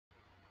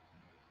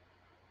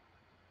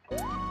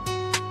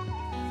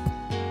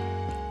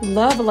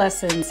Love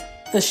Lessons,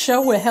 the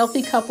show where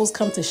healthy couples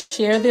come to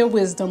share their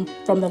wisdom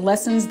from the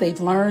lessons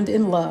they've learned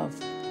in love.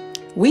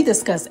 We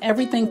discuss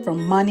everything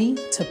from money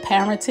to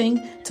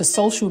parenting to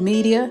social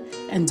media,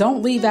 and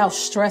don't leave out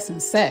stress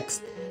and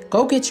sex.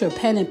 Go get your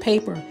pen and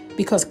paper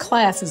because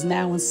class is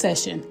now in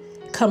session.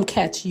 Come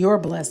catch your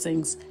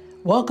blessings.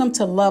 Welcome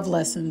to Love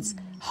Lessons,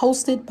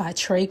 hosted by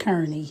Trey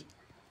Kearney.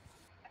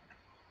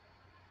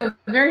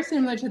 Very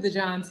similar to the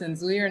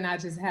Johnsons. We are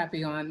not just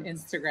happy on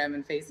Instagram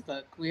and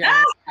Facebook. We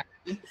are happy.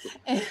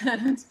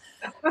 And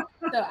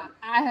so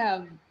I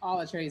have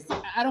all of Trey's.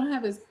 I don't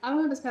have his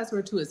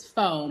password to his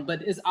phone,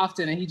 but it's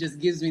often, and he just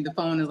gives me the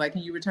phone and is like,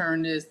 can you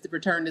return this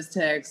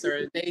text,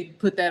 or they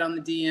put that on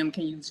the DM,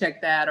 can you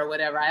check that, or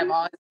whatever. I have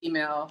all his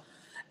email.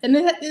 And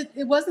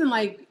it wasn't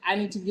like I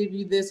need to give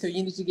you this or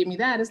you need to give me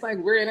that. It's like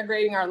we're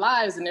integrating our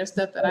lives, and there's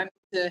stuff that I need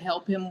to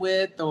help him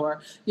with,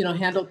 or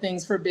handle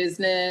things for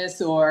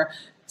business, or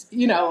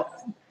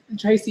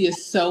Tracey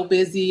is so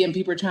busy and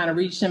people are trying to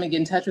reach him and get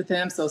in touch with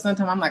him. So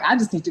sometimes I'm like, I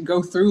just need to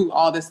go through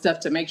all this stuff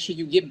to make sure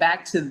you get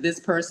back to this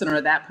person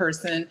or that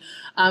person.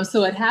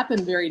 So it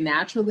happened very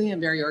naturally and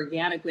very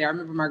organically. I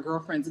remember my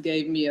girlfriends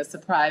gave me a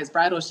surprise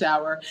bridal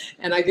shower,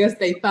 and I guess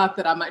they thought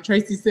that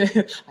Tracey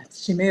said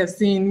she may have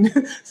seen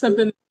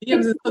something in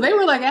DMs. So they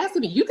were like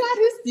asking me, you be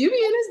in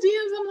his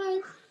DMs? I'm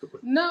like,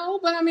 no,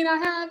 but I mean, I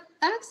have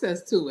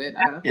access to it.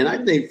 And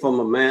I think from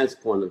a man's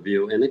point of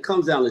view, and it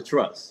comes down to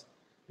trust.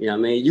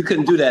 You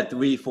couldn't do that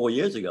 3-4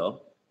 years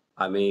ago.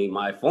 I mean,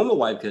 my former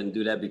wife couldn't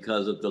do that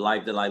because of the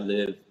life that I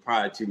lived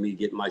prior to me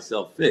getting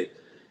myself fixed.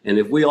 And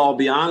if we all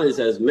be honest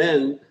as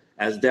men,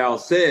 as Darryl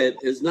said,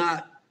 it's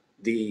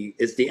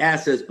the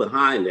assets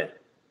behind that.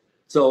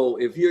 So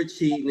if you're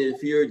cheating,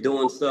 if you're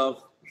doing stuff,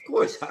 of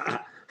course,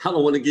 I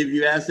don't want to give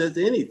you access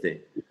to anything.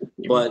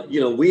 But,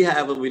 we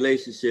have a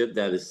relationship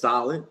that is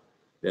solid,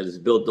 that is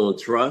built on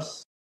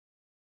trust.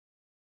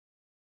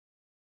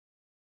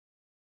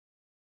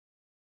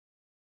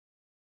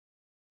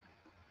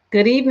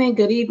 Good evening,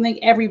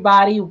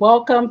 everybody.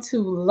 Welcome to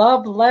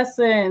Love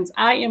Lessons.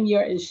 I am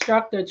your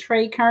instructor,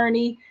 Trey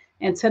Kearney,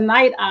 and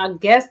tonight our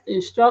guest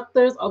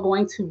instructors are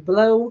going to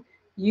blow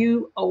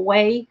you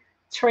away.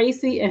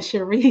 Tracey and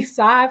Cheri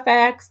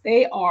Syphax,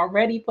 they are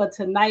ready for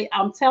tonight.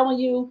 I'm telling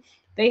you,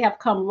 they have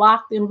come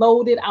locked and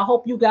loaded. I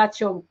hope you got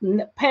your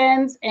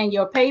pens and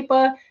your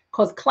paper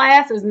because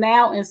class is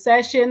now in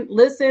session.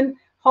 Listen,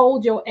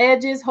 hold your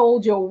edges,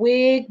 hold your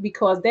wig,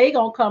 because they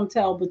gonna come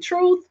tell the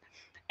truth.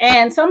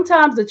 And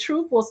sometimes the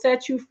truth will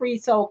set you free.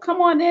 So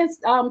come on in,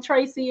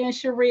 Tracey and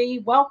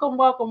Cheri. Welcome.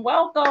 Well,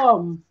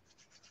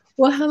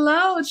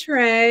 hello,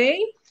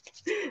 Trey.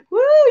 Woo,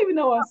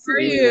 I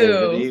see you.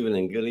 Good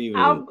evening.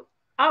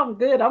 I'm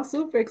good. I'm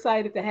super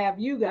excited to have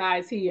you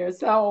guys here.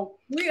 So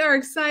we are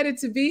excited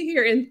to be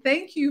here. And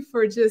thank you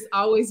for just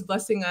always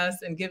blessing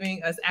us and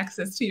giving us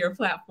access to your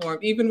platform.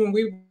 Even when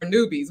we were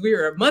newbies, we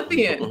were a month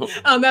in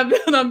on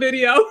that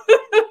video.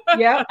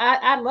 Yeah,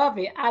 I love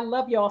it. I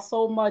love y'all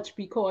so much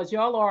because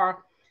y'all are,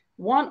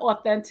 one,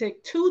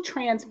 authentic, two,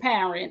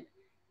 transparent,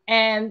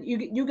 and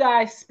you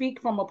guys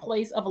speak from a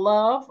place of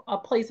love, a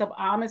place of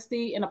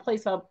honesty, and a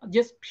place of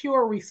just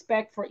pure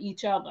respect for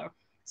each other.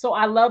 So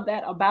I love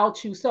that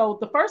about you. So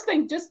the first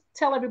thing, just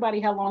tell everybody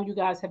how long you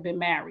guys have been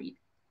married.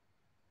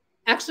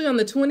 Actually, on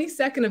the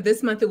 22nd of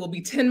this month, it will be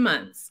 10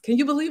 months. Can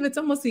you believe it's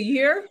almost a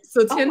year?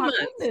 So 10 months.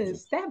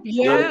 Goodness,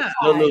 yeah.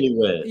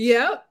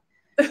 Yep.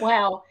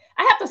 Wow.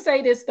 I have to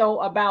say this though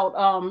about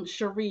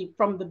Cheri.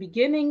 From the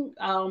beginning,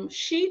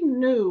 she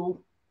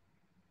knew,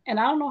 and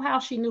I don't know how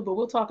she knew, but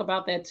we'll talk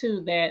about that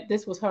too, that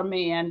this was her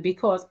man,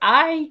 because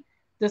I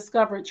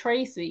discovered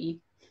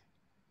Tracey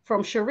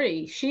from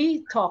Cheri.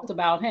 She talked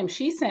about him.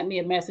 She sent me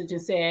a message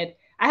and said,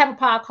 I have a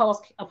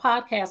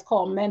podcast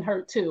called Men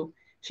Hurt Too.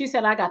 She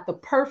said, I got the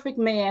perfect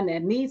man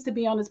that needs to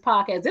be on this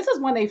podcast. This is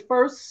when they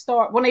first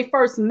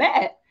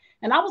met.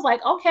 And I was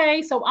like,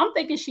 okay, so I'm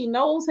thinking she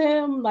knows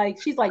him.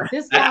 Like, she's like,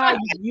 this guy,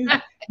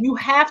 you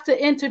have to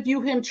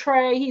interview him,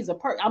 Trey.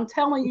 I'm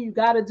telling you, you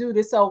got to do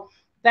this. So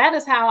that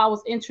is how I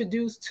was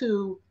introduced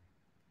to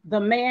the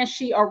man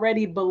she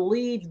already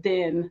believed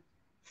in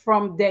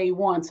from day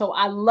one. So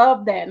I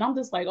love that. And I'm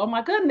just like, oh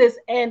my goodness.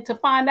 And to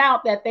find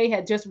out that they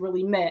had just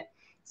really met.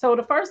 So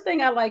the first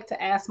thing I like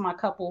to ask my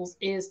couples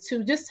is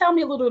to just tell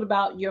me a little bit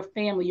about your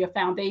family, your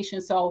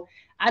foundation. So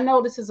I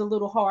know this is a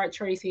little hard,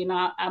 Tracey, and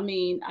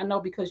I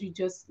know because you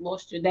just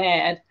lost your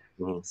dad.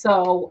 Mm-hmm.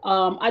 So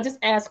I just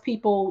ask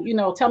people,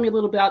 tell me a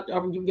little bit about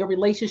your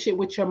relationship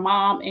with your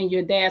mom and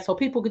your dad, so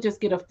people could just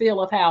get a feel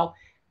of how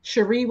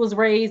Cheri was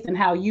raised and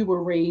how you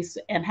were raised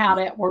and how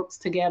that works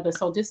together.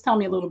 So just tell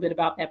me a little bit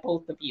about that,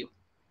 both of you.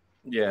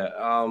 Yeah.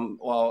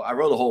 Well, I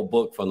wrote a whole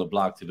book, From the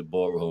Block to the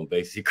Boardroom,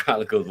 basically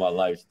chronicles my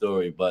life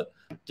story. But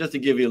just to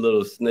give you a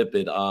little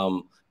snippet,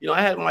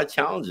 I had my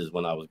challenges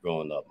when I was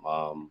growing up.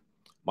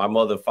 My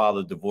mother and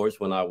father divorced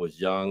when I was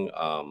young.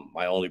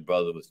 My only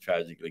brother was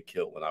tragically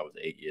killed when I was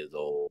 8 years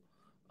old.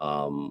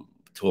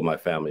 Tore my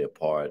family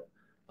apart.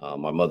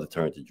 My mother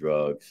turned to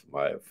drugs.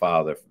 My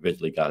father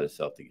eventually got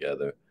himself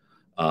together.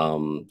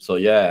 So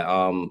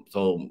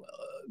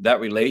that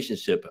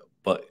relationship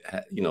but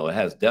you know, it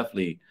has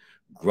definitely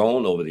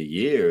grown over the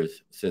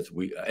years since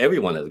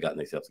everyone has gotten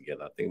themselves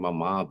together. I think my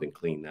mom been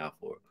clean now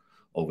for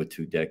over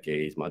 2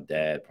 decades. My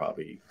dad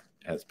probably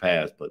has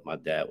passed, but my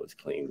dad was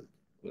clean,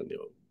 you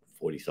know,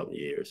 40 something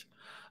years.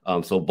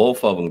 So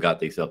both of them got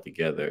themselves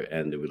together,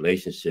 and the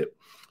relationship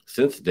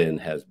since then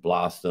has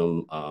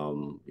blossomed.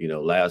 You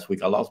know, last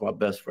week I lost my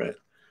best friend.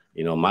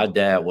 You know, my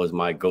dad was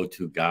my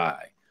go-to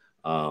guy.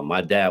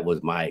 My dad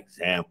was my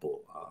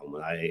example.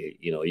 When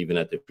you know, even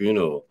at the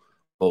funeral,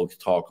 folks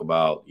talk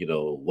about, you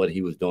know, what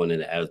he was doing in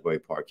the Asbury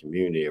Park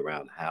community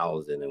around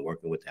housing and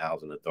working with the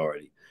housing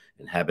authority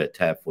and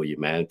Habitat for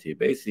Humanity.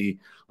 Basically,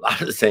 a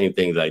lot of the same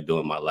things I do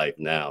in my life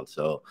now.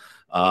 So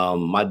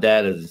my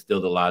dad has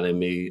instilled a lot in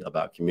me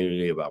about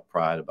community, about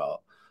pride,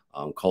 about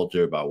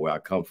culture, about where I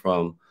come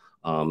from.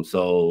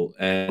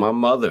 And my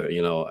mother,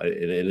 you know, and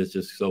it's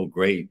just so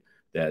great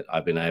that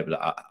I've been able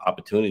to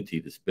opportunity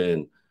to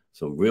spend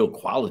some real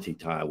quality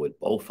time with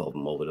both of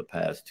them over the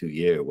past 2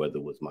 years, whether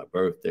it was my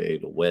birthday,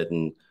 the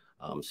wedding,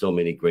 so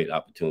many great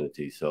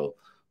opportunities. So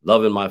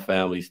loving my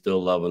family,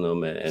 still loving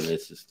them, and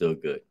it's just still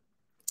good.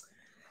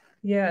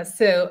 Yeah,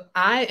 so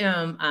I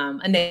am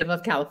a native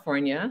of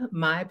California.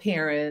 My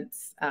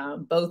parents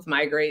both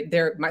migrate.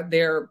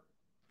 Their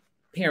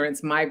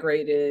parents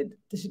migrated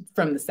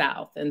from the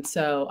South. And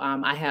so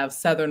I have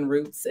Southern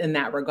roots in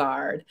that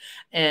regard.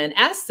 And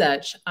as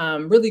such,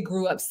 really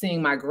grew up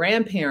seeing my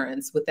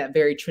grandparents with that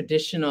very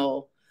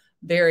traditional,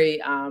 very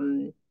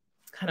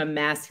kind of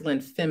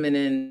masculine,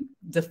 feminine,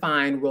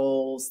 defined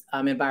roles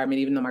environment,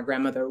 even though my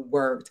grandmother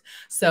worked.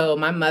 So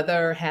my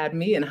mother had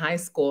me in high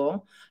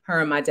school.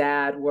 Her and my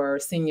dad were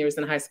seniors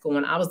in high school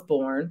when I was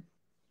born.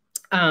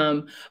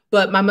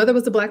 But my mother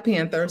was a Black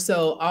Panther,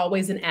 so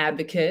always an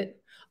advocate,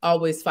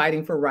 always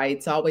fighting for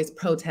rights, always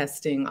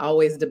protesting,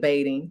 always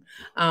debating.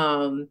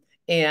 And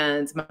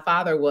my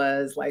father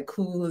was like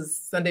cool as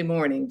Sunday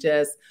morning,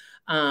 just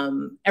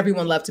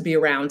everyone loved to be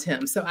around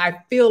him. So I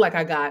feel like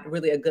I got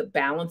really a good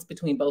balance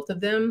between both of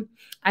them.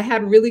 I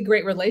had really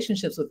great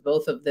relationships with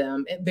both of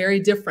them, very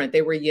different.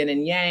 They were yin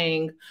and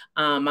yang.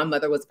 My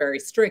mother was very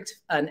strict,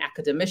 an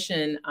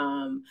academician,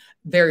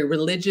 very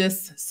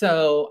religious.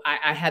 So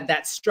I had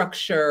that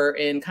structure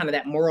and kind of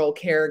that moral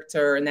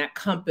character and that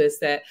compass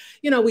that,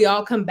 you know, we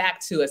all come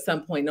back to at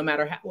some point, no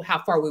matter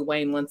how far we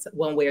wane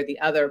one way or the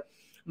other.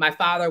 My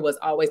father was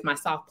always my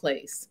soft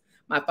place.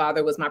 My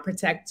father was my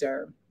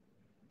protector.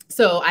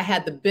 So I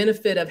had the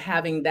benefit of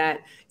having that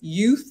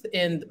youth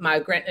in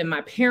my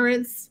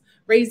parents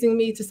raising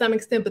me to some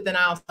extent, but then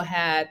I also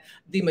had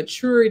the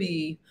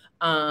maturity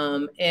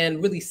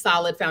and really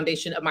solid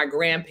foundation of my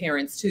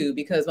grandparents too,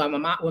 because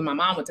when my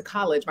mom went to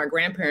college, my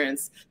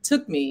grandparents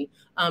took me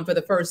for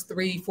the first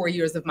 3-4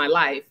 years of my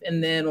life.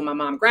 And then when my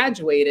mom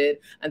graduated,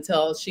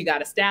 until she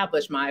got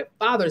established, my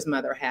father's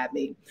mother had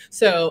me.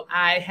 So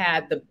I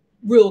had the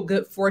real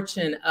good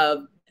fortune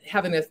of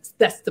having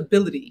that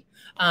stability.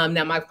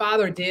 Now, my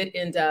father did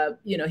end up,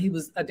 you know, he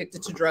was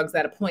addicted to drugs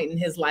at a point in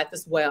his life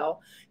as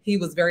well. He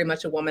was very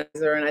much a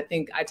womanizer. And I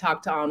think I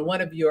talked on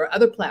one of your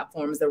other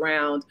platforms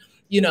around,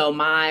 you know,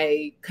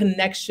 my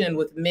connection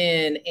with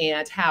men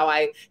and how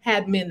I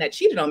had men that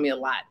cheated on me a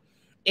lot.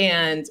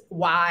 And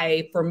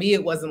why, for me,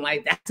 it wasn't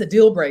like that's a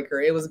deal breaker.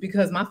 It was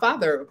because my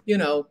father, you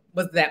know,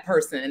 was that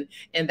person.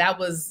 And that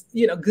was,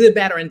 you know, good,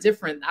 bad, or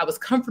indifferent. I was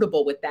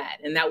comfortable with that.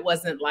 And that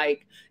wasn't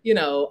like, you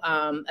know,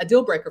 a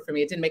deal breaker for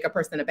me. It didn't make a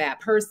person a bad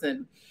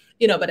person,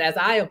 you know, but as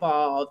I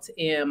evolved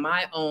in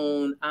my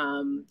own,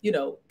 you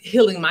know,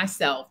 healing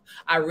myself,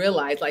 I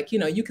realized like, you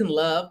know, you can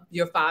love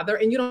your father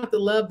and you don't have to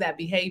love that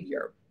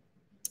behavior.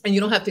 And you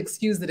don't have to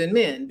excuse it in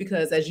men,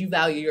 because as you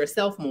value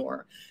yourself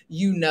more,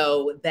 you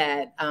know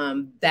that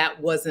that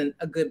wasn't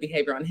a good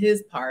behavior on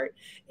his part.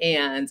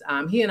 And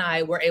he and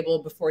I were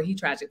able, before he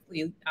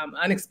tragically,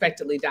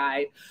 unexpectedly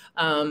died,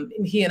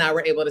 he and I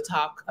were able to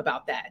talk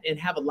about that and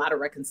have a lot of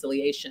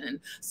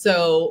reconciliation.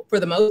 So for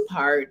the most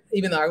part,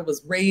 even though I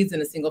was raised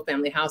in a single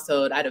family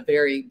household, I had a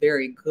very,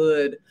 very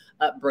good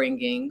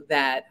upbringing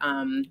that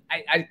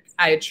I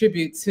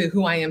attribute to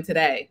who I am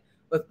today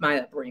with my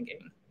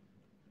upbringing.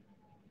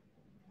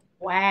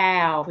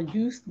 Wow,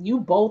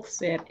 you both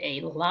said a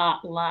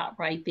lot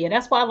right there.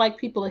 That's why I like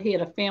people to hear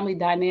the family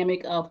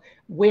dynamic of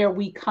where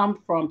we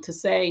come from. To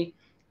say,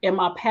 in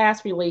my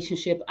past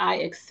relationship, I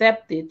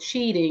accepted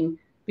cheating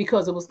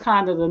because it was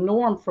kind of the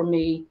norm for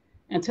me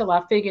until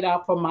I figured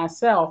out for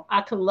myself I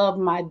could love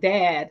my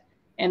dad,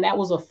 and that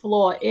was a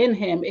flaw in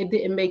him. It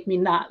didn't make me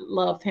not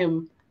love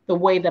him the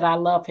way that I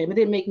love him. It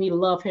didn't make me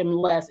love him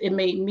less. It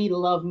made me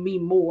love me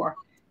more,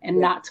 and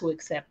not to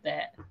accept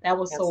that. That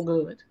was so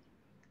good.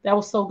 That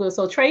was so good.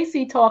 So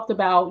Tracey talked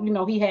about, you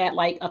know, he had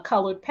like a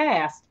colored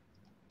past.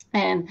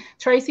 And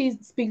Tracey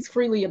speaks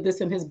freely of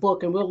this in his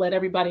book, and we'll let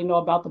everybody know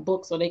about the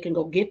book so they can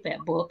go get that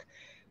book.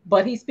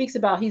 But he speaks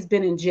about he's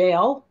been in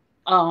jail.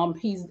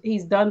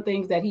 He's done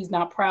things that he's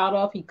not proud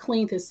of. He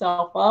cleaned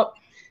himself up.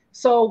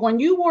 So when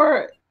you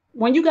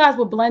guys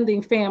were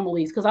blending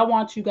families, because I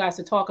want you guys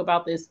to talk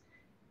about this,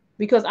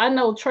 because I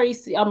know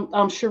Tracey,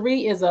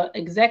 Cheri is an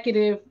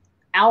executive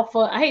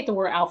alpha. I hate the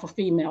word alpha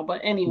female,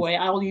 but anyway,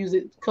 I'll use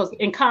it because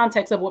in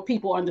context of what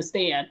people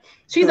understand.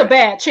 She's a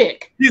bad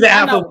chick. She's an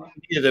alpha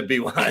to be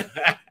one.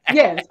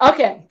 Yes.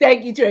 Okay.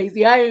 Thank you,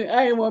 Tracy. I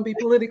ain't want to be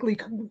politically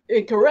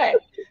incorrect,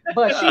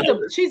 but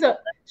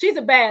she's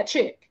a bad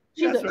chick.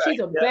 She's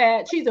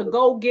a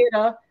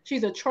go-getter.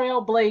 She's a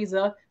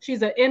trailblazer.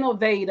 She's an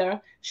innovator.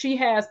 She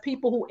has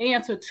people who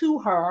answer to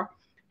her,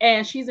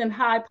 and she's in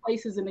high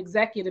places in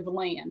executive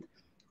land.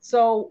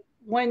 So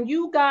when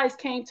you guys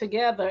came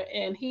together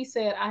and he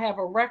said, I have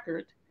a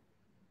record,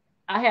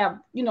 I've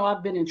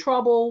been in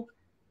trouble,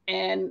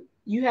 and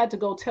you had to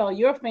go tell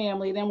your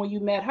family. Then when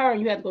you met her,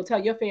 you had to go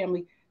tell your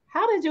family.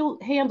 How did you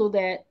handle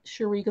that,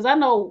 Cheri? Because I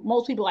know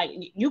most people like,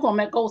 you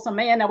gonna go with some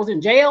man that was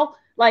in jail.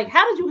 Like,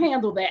 how did you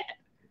handle that?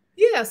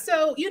 Yeah,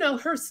 so,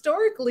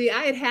 historically,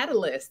 I had a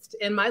list,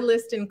 and my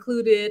list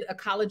included a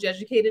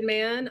college-educated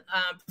man,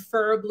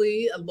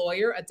 preferably a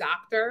lawyer, a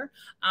doctor.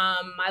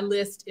 My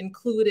list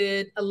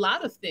included a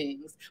lot of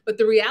things, but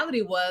the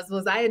reality was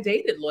I had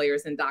dated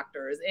lawyers and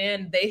doctors,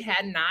 and they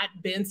had not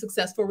been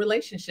successful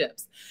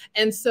relationships.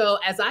 And so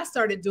as I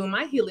started doing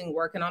my healing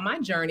work and on my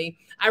journey,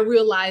 I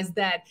realized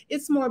that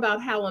it's more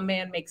about how a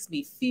man makes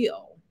me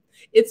feel.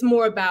 It's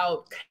more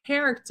about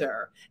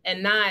character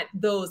and not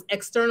those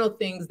external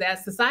things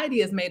that society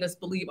has made us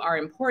believe are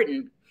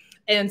important.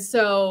 And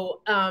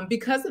so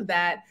because of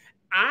that,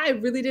 I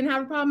really didn't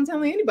have a problem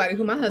telling anybody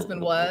who my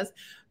husband was,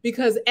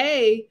 because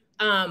I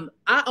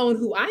own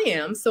who I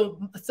am.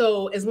 So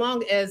as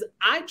long as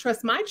I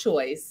trust my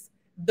choice,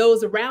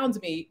 those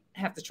around me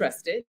have to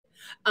trust it.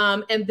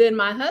 And then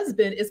my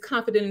husband is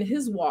confident in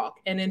his walk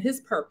and in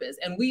his purpose.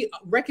 And we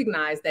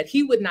recognize that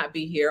he would not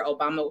be here,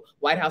 Obama,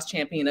 White House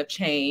champion of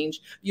change,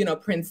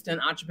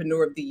 Princeton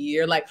entrepreneur of the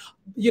year,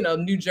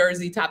 New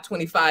Jersey top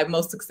 25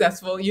 most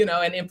successful,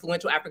 and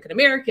influential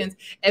African-Americans,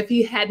 if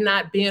he had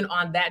not been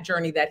on that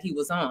journey that he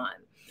was on.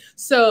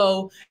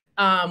 So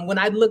when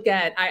I look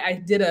at,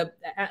 I did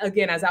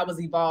again, as I was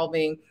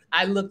evolving,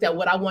 I looked at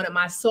what I wanted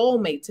my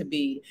soulmate to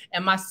be.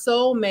 And my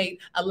soulmate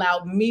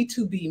allowed me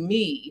to be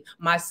me.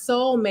 My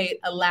soulmate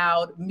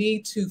allowed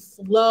me to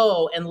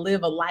flow and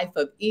live a life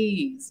of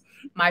ease.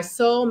 My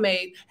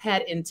soulmate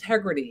had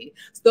integrity.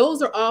 So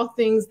those are all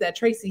things that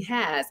Tracey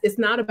has. It's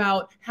not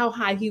about how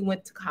high he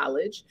went to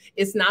college.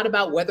 It's not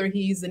about whether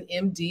he's an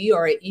MD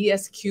or an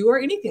ESQ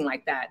or anything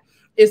like that.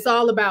 It's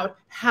all about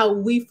how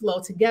we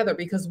flow together,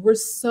 because we're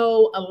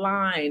so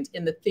aligned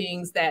in the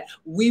things that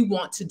we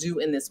want to do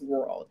in this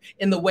world,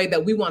 in the way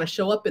that we want to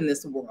show up in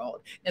this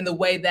world, in the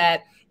way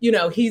that,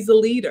 he's a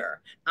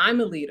leader,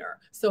 I'm a leader.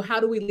 So how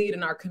do we lead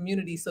in our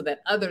community so that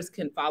others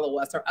can follow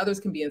us or others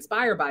can be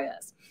inspired by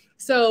us?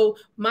 So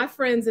my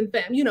friends and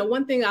family,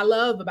 one thing I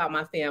love about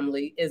my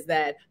family is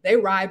that they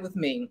ride with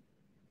me.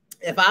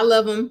 If I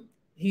love them,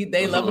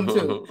 they love them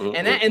too.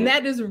 And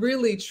that is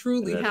really,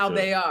 truly how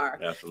they are.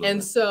 Absolutely.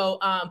 And so,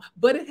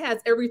 but it has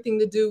everything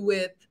to do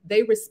with,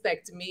 they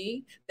respect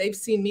me. They've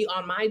seen me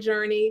on my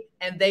journey,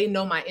 and they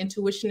know my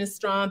intuition is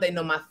strong. They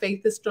know my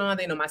faith is strong.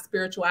 They know my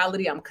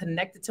spirituality. I'm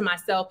connected to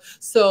myself.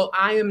 So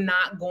I am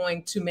not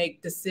going to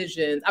make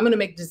decisions. I'm going to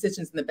make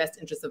decisions in the best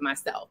interest of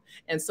myself.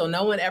 And so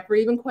no one ever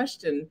even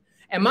questioned.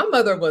 And my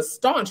mother was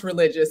staunch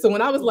religious. So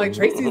when I was like,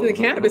 Tracey's in the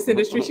cannabis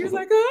industry, she was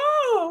like,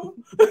 oh.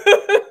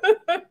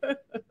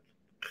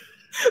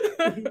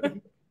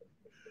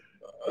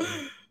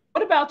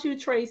 What about you,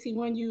 Tracey,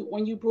 when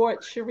you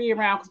brought Cheri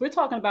around? Because we're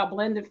talking about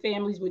blended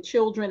families with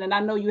children, and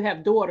I know you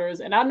have daughters,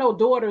 and I know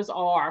daughters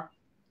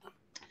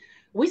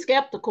we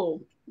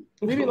skeptical.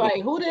 We be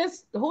like, who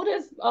this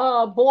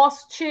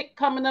boss chick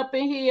coming up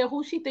in here?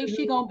 Who she thinks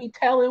she gonna be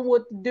telling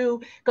what to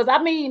do? Because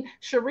I mean,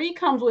 Cheri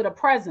comes with a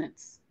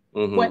presence.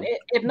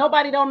 If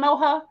nobody don't know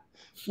her,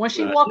 when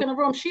she walk in the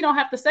room, she don't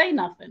have to say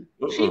nothing.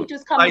 She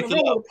just comes in the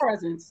room with a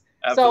presence.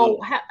 Absolutely. So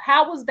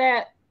how was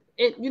that,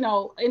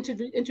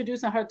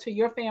 introducing her to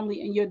your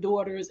family and your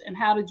daughters, and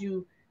how did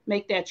you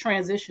make that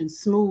transition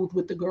smooth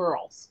with the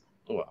girls?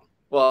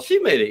 Well, she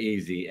made it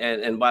easy.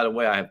 And by the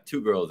way, I have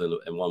 2 girls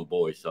and 1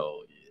 boy,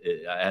 so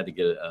I had to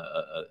get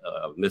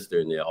a mister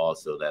in there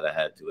also that I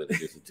had to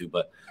introduce her to.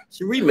 But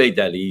Cheri made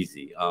that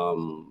easy.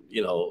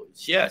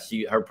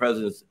 Her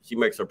presence, she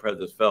makes her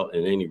presence felt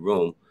in any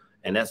room.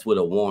 And that's with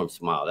a warm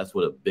smile. That's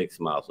with a big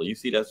smile. So you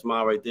see that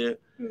smile right there?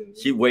 Mm-hmm.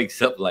 She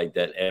wakes up like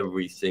that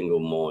every single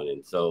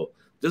morning. So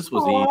this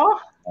was easy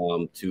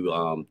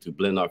to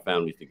blend our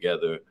families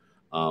together.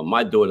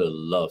 My daughter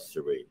loves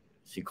Cheri.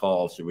 She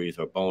calls Cheri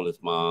her bonus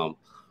mom.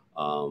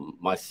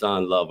 My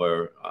son loves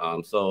her.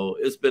 So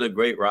it's been a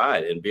great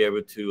ride, and be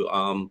able to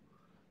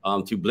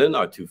blend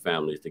our 2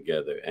 families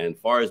together. And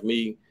as far as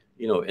me,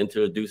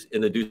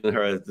 introducing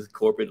her as this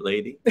corporate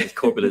lady, this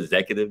corporate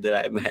executive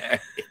that I married.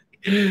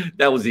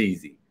 That was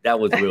easy. That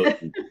was real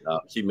easy.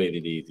 She made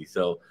it easy.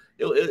 So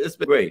it's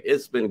been great.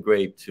 It's been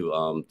great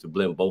to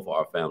blend both of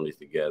our families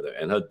together.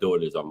 And her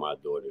daughters are my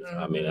daughters.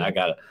 Mm-hmm. I mean, I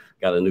got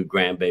a new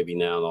grandbaby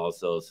now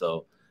also.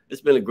 So it's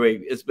been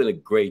great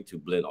to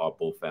blend our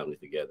both families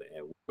together.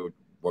 And we're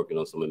working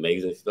on some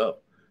amazing stuff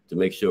to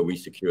make sure we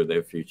secure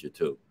their future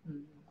too.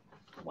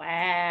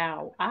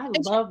 Wow, I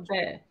love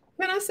that.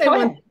 Can I say Go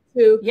one ahead. thing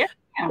too? Yeah.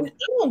 I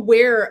don't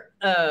wear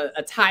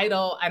a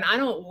title, and I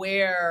don't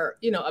wear,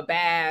 a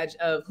badge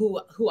of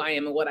who I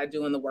am and what I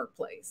do in the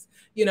workplace.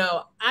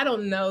 I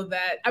don't know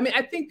that. I mean,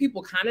 I think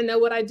people kind of know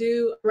what I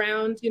do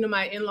around,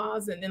 my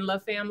in-laws and in-law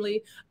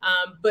family,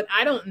 but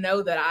I don't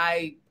know that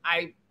I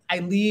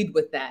lead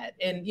with that.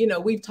 And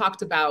we've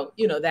talked about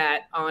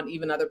that on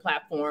even other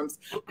platforms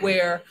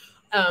where,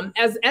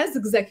 as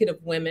executive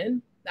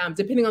women.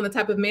 Depending on the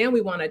type of man we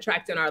want to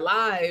attract in our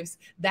lives,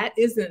 that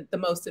isn't the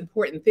most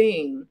important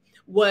thing.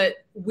 What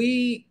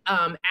we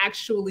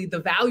actually, the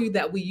value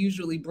that we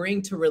usually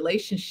bring to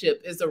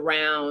relationship is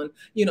around,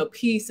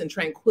 peace and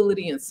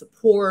tranquility and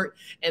support.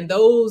 And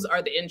those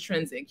are the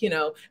intrinsic,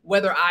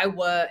 whether I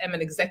am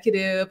an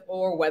executive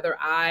or whether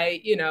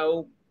I,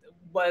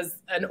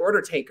 was an order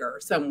taker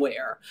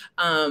somewhere.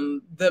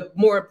 The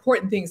more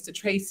important things to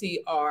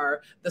Tracey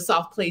are the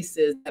soft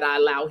places that I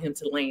allow him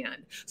to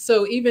land.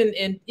 So even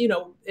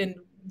in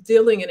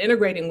dealing and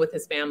integrating with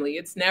his family,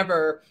 it's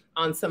never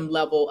on some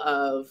level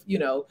of,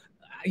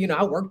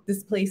 I work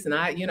this place and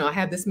I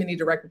have this many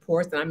direct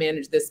reports and I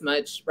manage this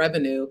much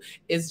revenue.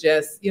 It's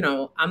just,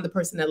 I'm the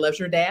person that loves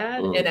your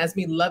dad. And as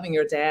me loving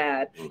your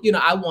dad,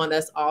 I want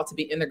us all to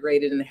be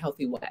integrated in a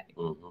healthy way.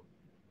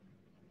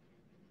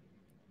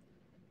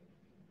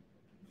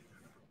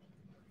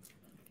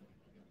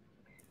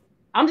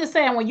 I'm just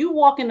saying, when you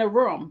walk in the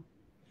room,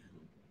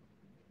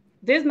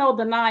 there's no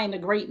denying the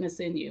greatness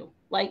in you.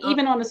 Like,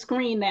 even on the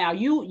screen now,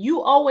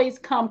 you always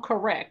come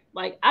correct.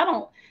 Like,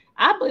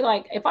 I'd be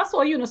like, if I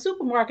saw you in the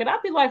supermarket,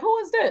 I'd be like, who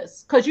is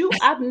this? Because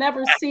I've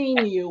never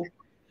seen you.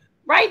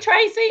 Right,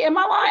 Tracey? Am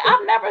I lying?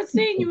 I've never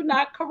seen you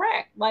not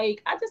correct.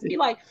 Like, I just be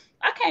like,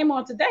 I came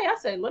on today. I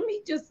said, let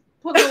me just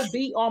put a little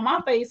beat on my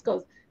face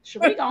because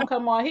Cheri gonna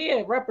come on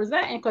here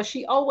representing, because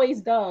she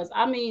always does.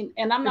 I mean,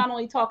 and I'm not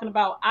only talking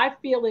about, I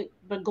feel it,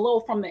 the glow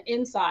from the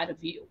inside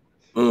of you.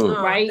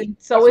 Right?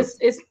 So it's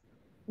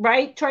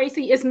right,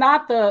 Tracey. It's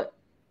not the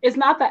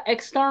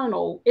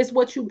external, it's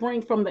what you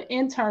bring from the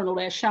internal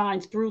that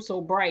shines through so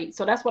bright.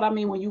 So that's what I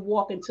mean when you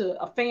walk into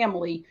a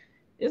family.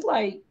 It's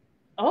like,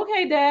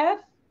 okay, Dad.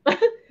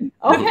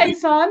 Okay,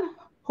 son.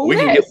 Who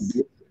this?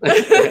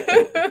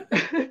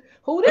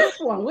 Who this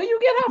one? Where you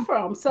get her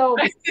from? So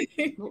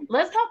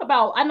let's talk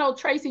about, I know,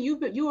 Tracey,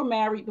 you were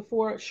married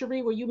before.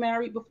 Cheri, were you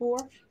married before?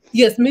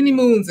 Yes, many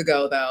moons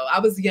ago, though. I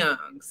was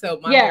young, so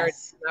my marriage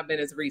has not been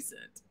as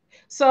recent.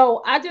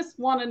 So I just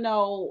want to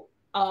know,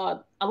 a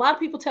lot of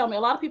people tell me,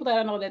 a lot of people that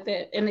I know that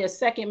in their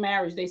second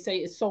marriage, they say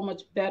it's so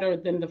much better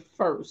than the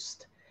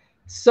first.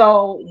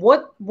 So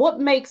what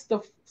makes the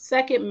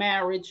second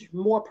marriage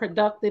more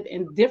productive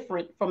and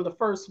different from the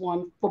first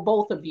one for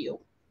both of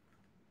you?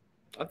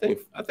 I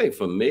think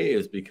for me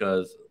is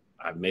because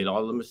I've made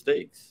all the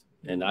mistakes,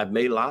 and I've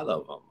made a lot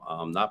of them.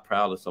 I'm not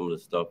proud of some of the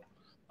stuff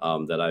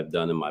that I've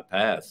done in my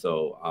past.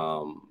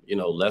 So,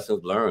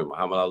 lessons learned.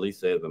 Muhammad Ali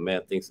said, if a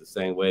man thinks the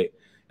same way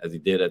as he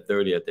did at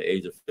 30, at the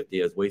age of 50,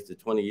 has wasted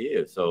 20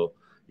 years. So,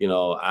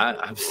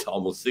 I'm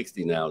almost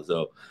 60 now.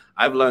 So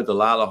I've learned a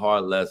lot of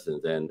hard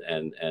lessons, and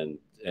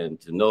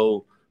to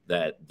know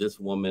that this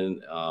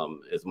woman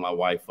is my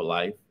wife for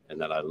life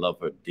and that I love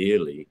her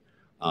dearly.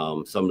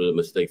 Some of the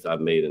mistakes I've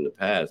made in the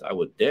past, I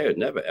would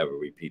never, ever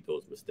repeat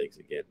those mistakes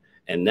again.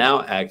 And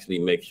now actually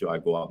make sure I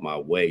go out my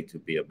way to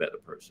be a better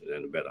person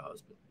and a better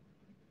husband.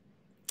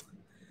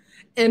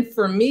 And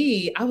for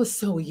me, I was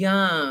so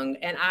young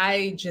and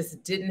I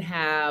just didn't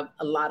have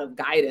a lot of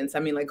guidance.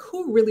 I mean, like,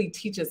 who really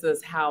teaches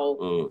us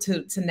how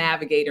to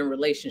navigate in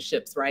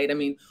relationships, right? I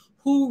mean,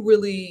 who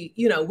really,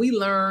 we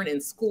learn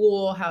in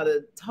school how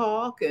to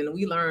talk, and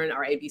we learn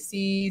our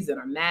ABCs and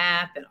our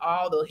math and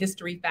all the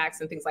history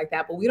facts and things like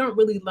that, but we don't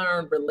really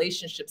learn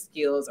relationship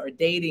skills or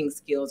dating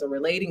skills or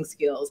relating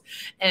skills.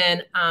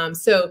 And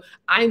so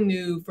I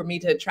knew, for me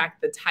to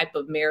attract the type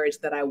of marriage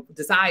that I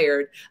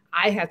desired,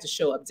 I had to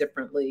show up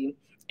differently.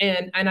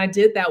 And I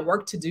did that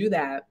work to do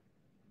that.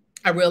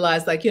 I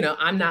realized, like,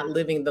 I'm not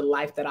living the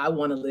life that I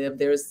want to live.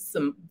 There's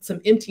some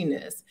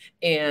emptiness.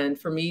 And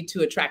for me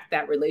to attract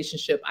that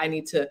relationship, I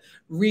need to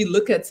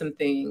relook at some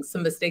things,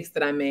 some mistakes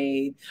that I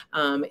made,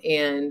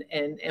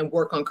 and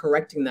work on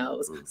correcting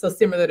those. So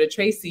similar to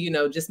Tracey,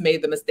 just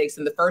made the mistakes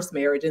in the first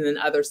marriage and then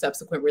other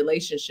subsequent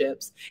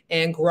relationships,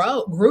 and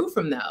grew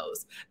from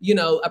those,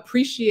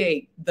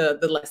 appreciate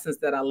the lessons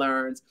that I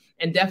learned,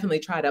 and definitely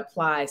try to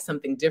apply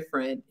something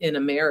different in a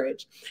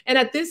marriage. And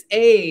at this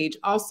age,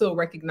 also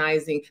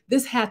recognizing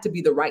this had to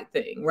be the right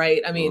thing,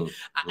 right? I mean,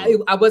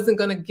 I wasn't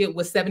going to get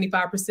what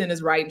 75%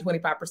 is right and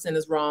 25%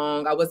 is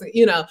wrong. I wasn't,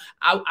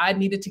 I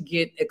needed to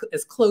get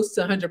as close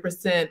to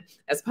 100%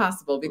 as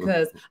possible,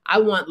 because I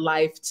want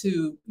life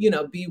to,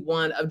 be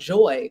one of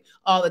joy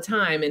all the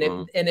time. And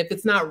if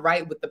it's not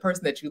right with the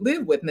person that you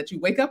live with and that you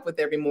wake up with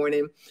every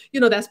morning,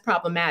 that's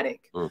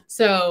problematic.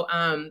 So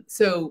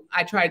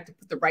I tried to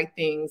put the right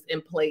things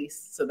in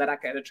place so that I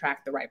could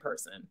attract the right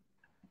person.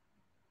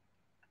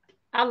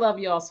 I love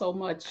y'all so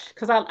much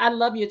because I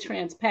love your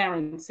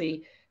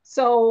transparency.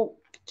 So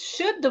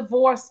should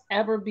divorce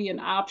ever be an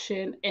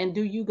option? And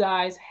do you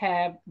guys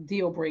have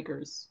deal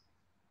breakers?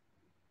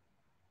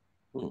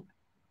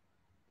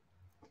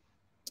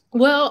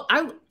 Well,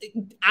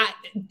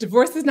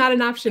 divorce is not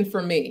an option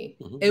for me.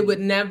 Mm-hmm. It would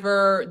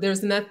never,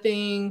 there's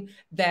nothing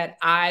that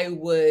I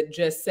would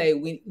just say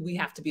we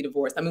have to be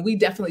divorced. I mean, we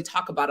definitely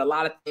talk about a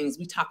lot of things.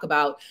 We talk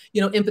about,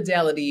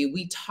 infidelity.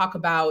 We talk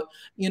about,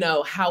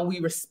 how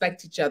we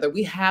respect each other.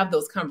 We have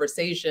those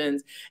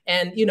conversations.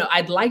 And,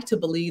 I'd like to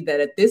believe that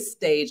at this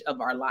stage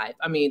of our life,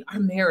 I mean, our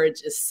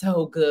marriage is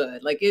so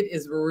good. Like, it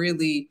is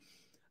really,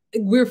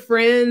 we're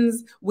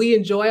friends. We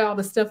enjoy all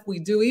the stuff we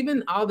do,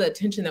 even all the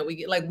attention that we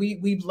get. Like,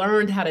 we've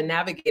learned how to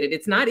navigate it.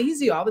 It's not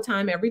easy all the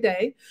time, every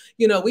day.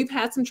 We've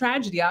had some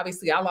tragedy.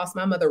 Obviously, I lost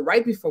my mother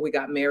right before we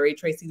got married.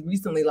 Tracey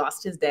recently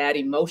lost his dad.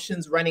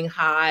 Emotions running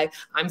high.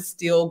 I'm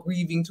still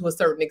grieving to a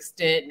certain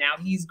extent. Now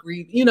he's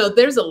grieving.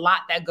 There's a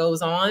lot that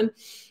goes on.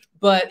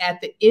 But at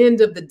the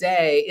end of the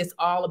day, it's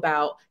all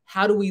about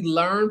how do we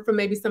learn from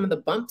maybe some of the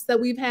bumps that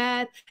we've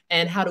had,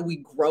 and how do we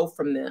grow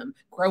from them,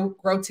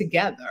 grow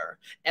together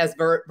as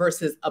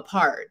versus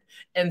apart.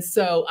 And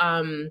so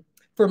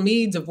for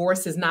me,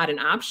 divorce is not an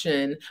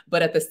option.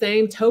 But at the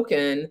same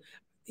token,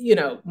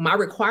 my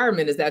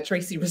requirement is that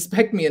Tracey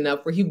respect me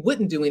enough where he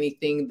wouldn't do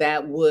anything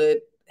that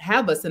would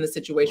have us in a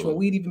situation where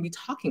we'd even be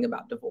talking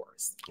about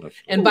divorce.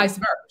 And vice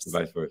versa.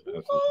 Vice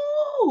versa.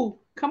 Ooh,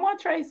 come on,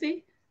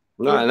 Tracey.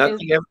 No, and I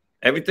think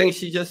everything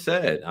she just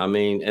said. I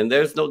mean, and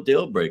there's no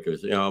deal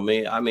breakers. I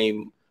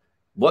mean,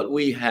 what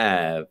we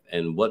have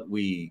and what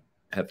we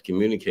have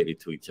communicated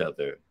to each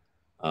other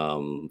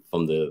from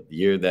the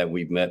year that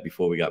we met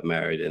before we got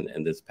married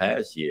and this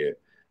past year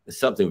is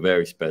something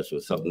very special,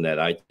 something that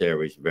I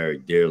cherish very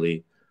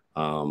dearly.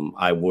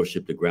 I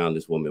worship the ground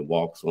this woman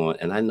walks on,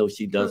 and I know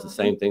she does the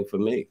same thing for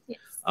me. Yes.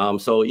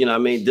 So, I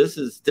mean, this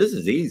is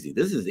easy.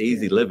 This is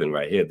easy living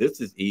right here.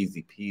 This is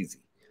easy peasy.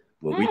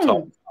 When we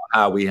talk about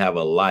how we have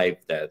a life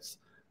that's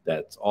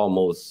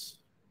almost,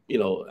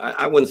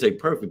 I wouldn't say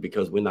perfect,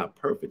 because we're not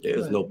perfect.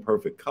 There's no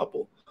perfect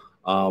couple.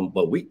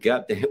 But we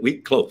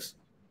close.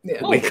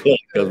 Yeah. We close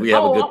because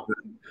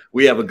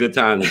we have a good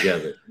time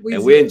together.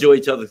 We enjoy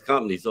each other's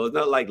company. So it's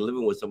not like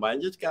living with somebody.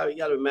 And you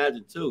gotta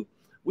imagine too,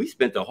 we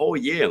spent the whole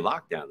year in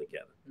lockdown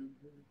together.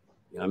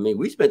 I mean,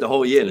 we spent the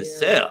whole year in a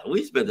cell.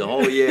 We spent the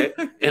whole year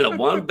in a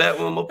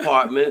 1-bedroom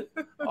apartment,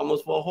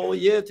 almost for a whole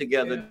year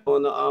together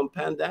during the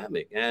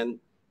pandemic, and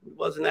we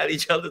wasn't at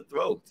each other's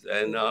throats.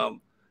 And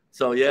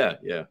so yeah.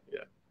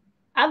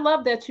 I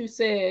love that you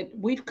said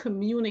we've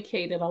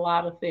communicated a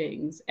lot of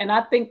things, and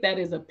I think that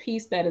is a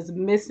piece that is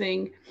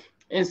missing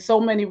in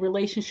so many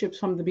relationships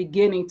from the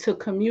beginning, to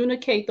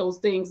communicate those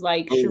things,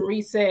 like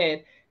Cheri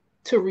said,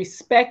 to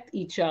respect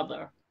each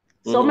other.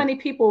 So many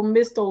people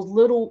miss those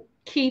little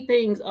key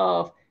things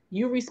of,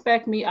 you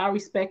respect me, I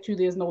respect you,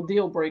 there's no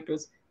deal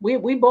breakers.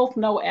 We both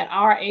know at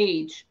our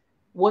age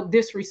what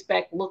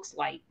disrespect looks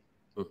like.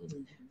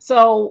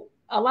 So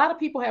a lot of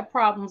people have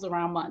problems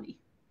around money.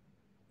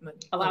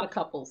 A lot of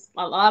couples,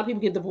 a lot of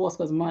people get divorced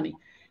because of money.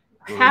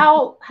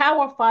 How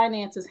are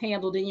finances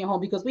handled in your home?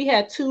 Because we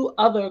had 2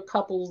 other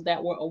couples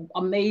that were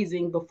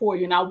amazing before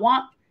you. And I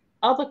want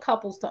other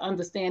couples to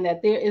understand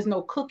that there is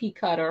no cookie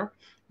cutter,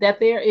 that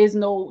there is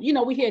no,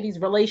 we hear these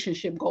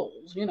relationship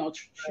goals,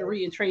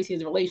 Cheri and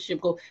Tracey's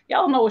relationship goal.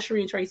 Y'all know what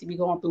Cheri and Tracey be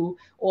going through,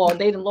 or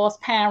they done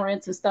lost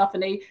parents and stuff.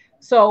 And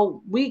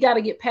so we got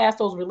to get past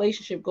those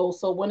relationship goals.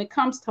 So when it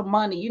comes to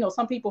money,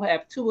 some people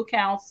have 2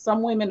 accounts.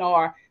 Some women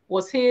are,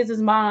 what's his is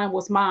mine,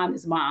 what's mine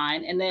is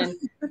mine. And then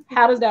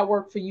how does that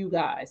work for you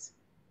guys?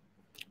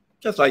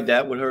 Just like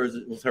that, with hers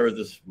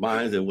is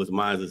mine, and what's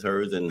mine is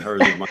hers, and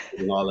hers is mine,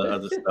 and all that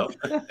other stuff.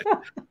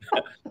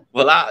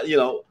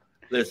 Well,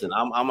 listen,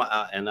 I'm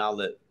an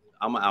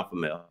alpha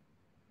male,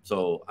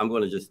 so I'm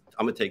gonna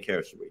take care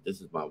of Cheri. This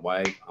is my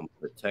wife. I'm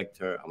gonna protect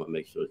her. I'm gonna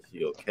make sure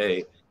she's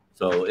okay.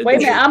 So wait a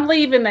minute, I'm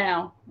leaving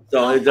now.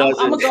 So it doesn't.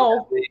 I'm gonna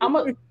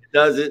go.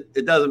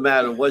 It doesn't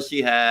matter what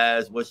she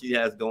has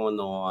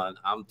going on.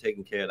 I'm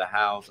taking care of the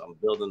house. I'm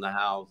building the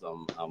house.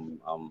 I'm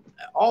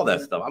all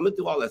that stuff. I'm gonna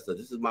do all that stuff.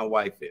 This is my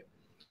wife here.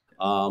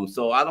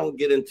 So I don't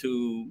get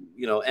into,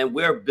 and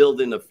we're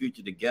building a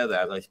future together,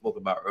 as I spoke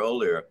about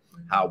earlier,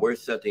 how we're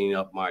setting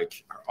up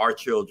our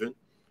children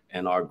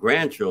and our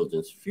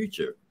grandchildren's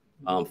future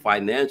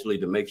financially,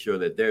 to make sure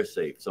that they're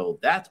safe. So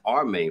that's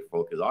our main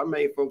focus. Our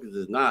main focus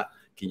is not,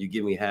 can you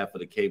give me half of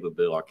the cable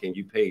bill, or can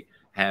you pay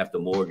half the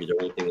mortgage, or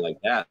anything like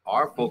that.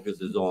 Our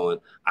focus is on,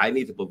 I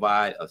need to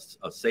provide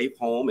a safe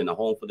home and a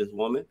home for this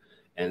woman.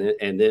 And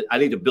then I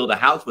need to build a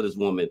house for this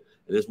woman,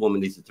 and this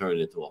woman needs to turn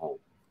it into a home.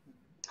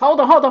 Hold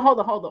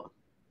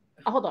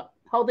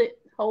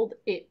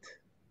it.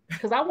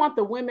 Because I want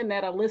the women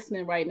that are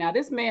listening right now.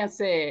 This man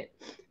said,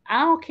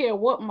 I don't care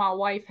what my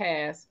wife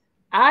has.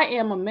 I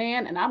am a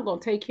man, and I'm going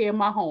to take care of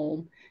my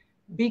home,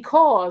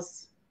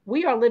 because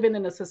we are living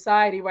in a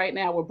society right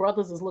now where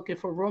brothers is looking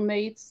for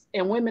roommates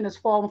and women is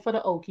falling for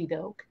the okie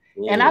doke.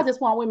 And I just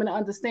want women to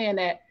understand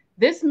that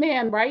this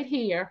man right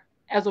here,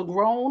 as a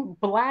grown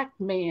Black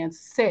man,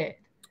 said,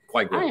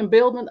 Quite grown. I am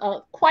building a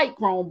quite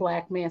grown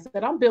black man.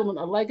 Said I'm building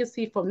a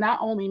legacy for not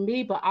only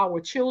me, but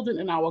our children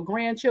and our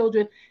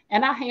grandchildren.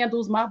 And I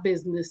handles my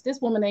business.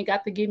 This woman ain't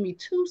got to give me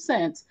 2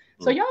 cents.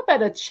 So y'all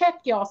better check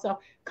yourself.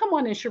 Come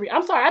on in, Cheri.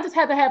 I'm sorry. I just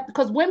had to have,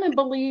 because women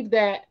believe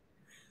that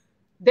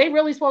they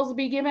really supposed to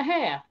be giving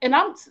half. And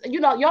I'm,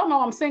 y'all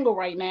know I'm single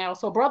right now.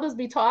 So brothers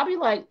be taught, I be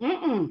like,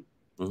 and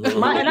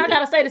I got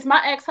to say this,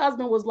 my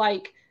ex-husband was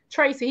like,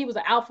 Tracey, he was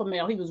an alpha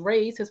male. He was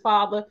raised, his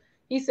father,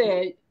 he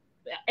said,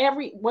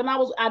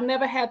 I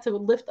never had to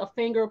lift a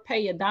finger,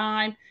 pay a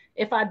dime.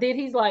 If I did,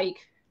 he's like,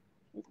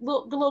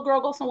 little girl,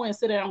 go somewhere and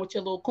sit down with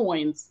your little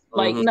coins.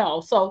 Like, no.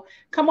 So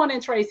come on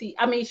in, Tracey.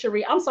 I mean,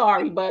 Cheri, I'm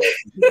sorry, but.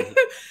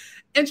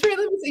 And Cheri,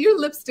 let me say, your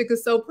lipstick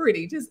is so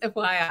pretty, just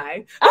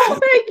FYI. Oh,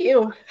 thank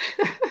you.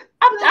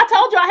 I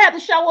told you I had to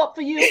show up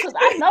for you because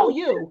I know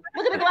you.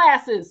 Look at the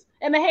glasses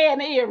and the hair and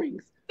the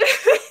earrings.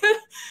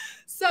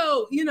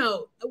 So,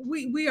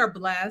 we are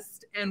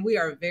blessed and we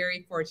are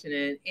very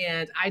fortunate.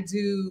 And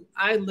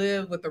I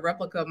live with a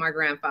replica of my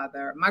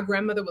grandfather. My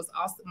grandmother was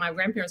also, my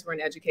grandparents were in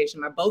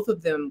education. Both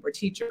of them were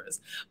teachers,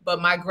 but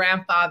my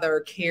grandfather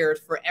cared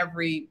for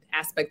every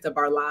aspect of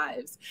our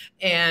lives.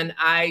 And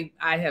I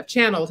have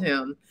channeled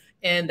him.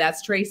 And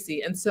that's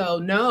Tracey. And so,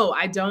 no,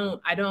 I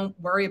don't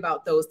worry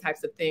about those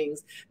types of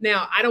things.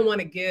 Now, I don't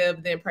want to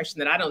give the impression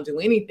that I don't do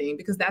anything,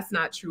 because that's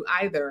not true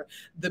either.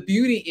 The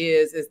beauty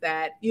is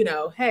that,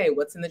 hey,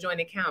 what's in the joint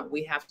account?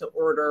 We have to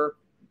order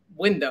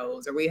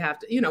windows, or we have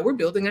to, we're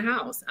building a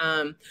house.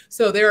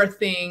 So there are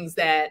things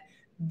that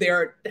there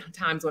are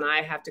times when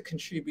I have to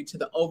contribute to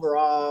the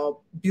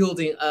overall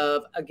building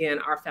of, again,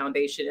 our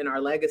foundation and our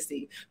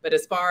legacy. But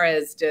as far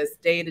as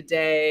just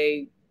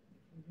day-to-day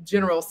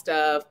general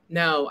stuff,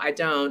 no, I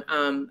don't.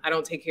 I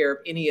don't take care of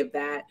any of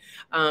that.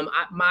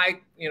 I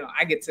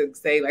get to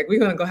say, like, we're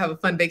going to go have a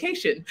fun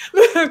vacation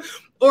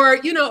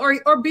or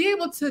be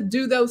able to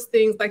do those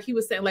things. Like he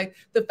was saying, like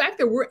the fact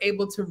that we're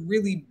able to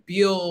really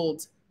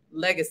build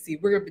legacy,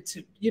 we're going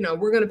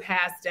to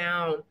pass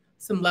down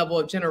some level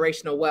of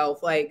generational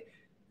wealth. Like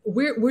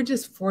we're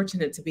just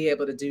fortunate to be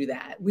able to do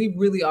that. We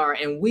really are.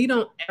 And we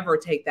don't ever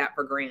take that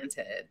for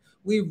granted.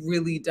 We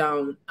really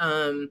don't.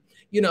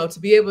 To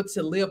be able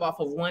to live off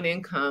of one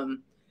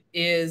income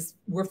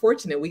we're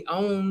fortunate. We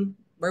own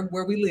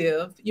where we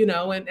live,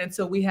 and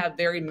so we have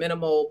very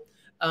minimal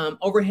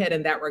overhead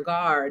in that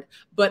regard.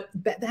 But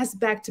that's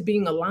back to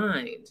being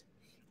aligned.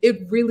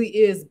 It really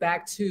is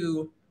back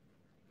to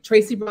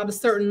Tracey brought a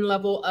certain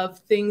level of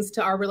things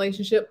to our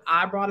relationship.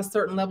 I brought a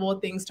certain level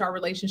of things to our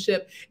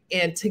relationship.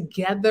 And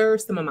together,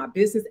 some of my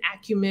business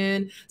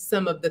acumen,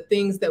 some of the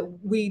things that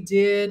we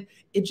did,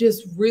 it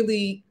just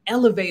really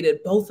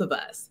elevated both of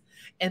us.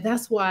 And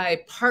that's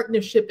why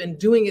partnership and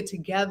doing it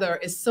together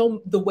is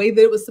so the way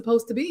that it was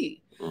supposed to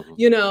be,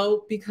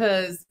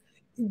 because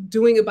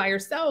doing it by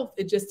yourself,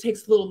 it just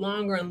takes a little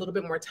longer and a little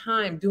bit more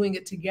time. Doing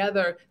it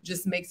together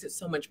just makes it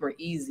so much more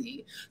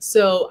easy.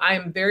 So I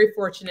am very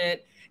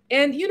fortunate.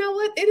 And you know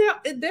what?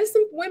 There's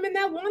some women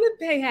that want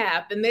to pay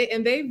half, and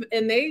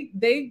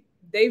they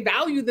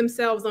value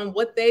themselves on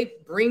what they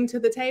bring to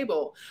the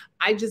table.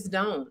 I just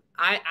don't.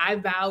 I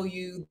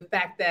value the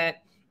fact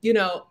that,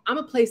 I'm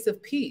a place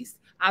of peace.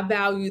 I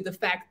value the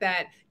fact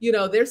that,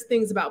 there's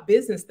things about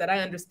business that I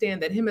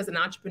understand that him as an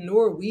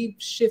entrepreneur, we've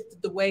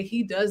shifted the way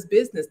he does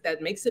business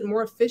that makes it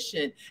more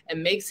efficient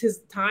and makes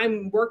his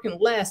time working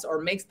less,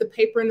 or makes the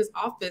paper in his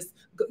office,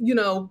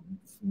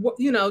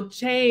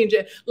 change.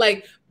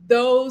 Like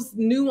those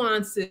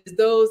nuances,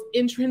 those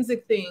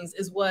intrinsic things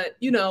is what,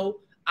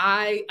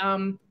 I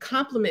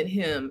compliment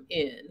him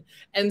in.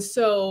 And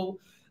so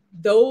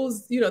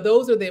those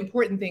are the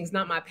important things,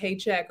 not my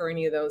paycheck or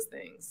any of those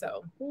things.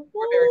 So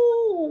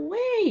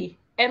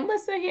and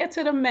listen here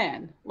to the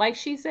men. Like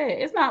she said,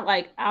 it's not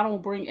like I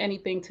don't bring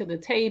anything to the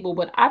table,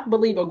 but I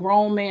believe a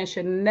grown man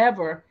should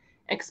never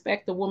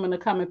expect a woman to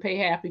come and pay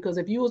half, because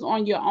if you was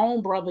on your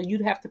own, brother,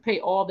 you'd have to pay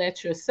all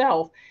that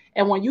yourself.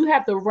 And when you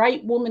have the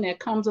right woman that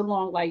comes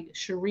along, like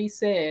Cheri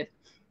said,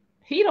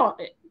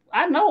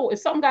 I know if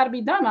something got to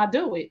be done, I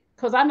do it,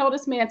 because I know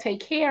this man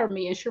take care of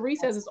me. And Cheri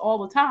says this all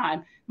the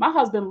time. My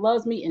husband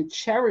loves me and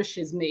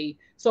cherishes me.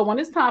 So when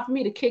it's time for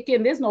me to kick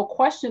in, there's no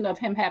question of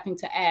him having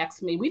to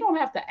ask me. We don't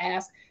have to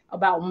ask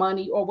about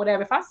money or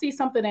whatever. If I see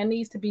something that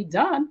needs to be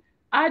done,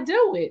 I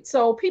do it.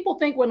 So people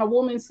think when a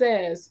woman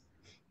says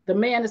the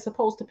man is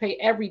supposed to pay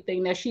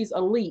everything, that she's a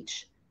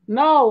leech.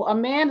 No, a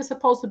man is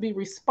supposed to be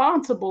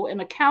responsible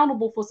and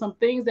accountable for some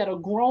things that a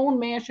grown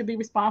man should be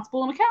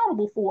responsible and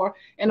accountable for.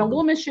 And a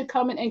woman should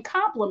come in and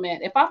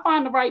compliment. If I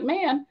find the right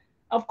man,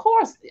 of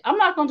course, I'm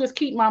not going to just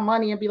keep my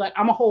money and be like,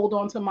 I'm going to hold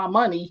on to my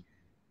money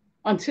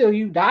until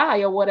you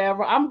die or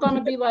whatever. I'm going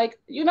to be like,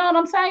 you know what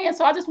I'm saying?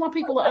 So I just want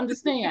people to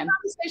understand. The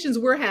conversations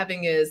we're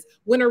having is,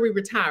 when are we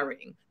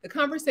retiring? The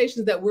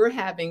conversations that we're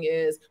having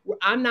is,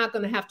 I'm not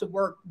going to have to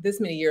work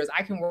this many years.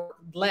 I can work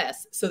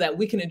less so that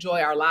we can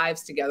enjoy our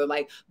lives together.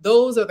 Like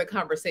those are the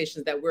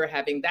conversations that we're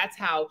having. That's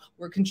how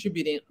we're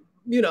contributing,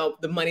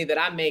 the money that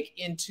I make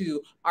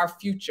into our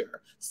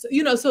future. So,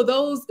 so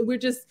those,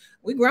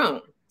 we've grown.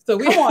 So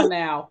we come on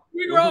now.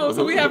 we grown,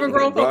 so we have a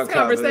grown folks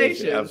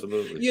conversation.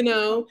 Absolutely. You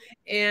know,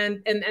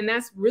 and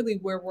that's really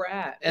where we're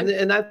at.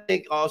 And I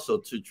think also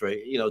too,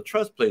 Trey, you know,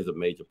 trust plays a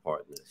major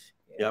part in this.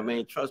 Yeah, I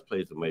mean, trust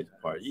plays a major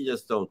part. You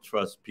just don't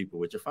trust people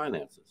with your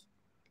finances.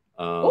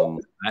 I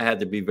had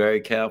to be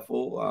very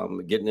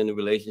careful getting in the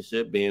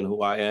relationship, being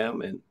who I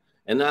am,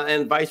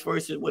 and vice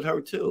versa with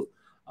her too.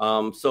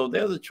 So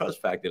there's a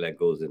trust factor that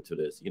goes into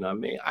this. You know what I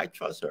mean? I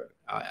trust her.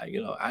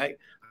 I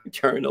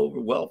turn over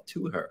wealth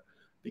to her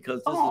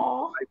because this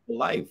is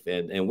life,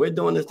 and we're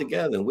doing this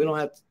together, and we don't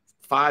have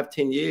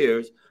 5-10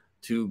 years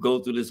to go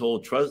through this whole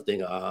trust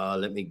thing.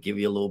 Let me give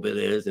you a little bit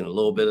of this and a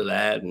little bit of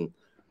that, and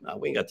no,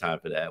 we ain't got time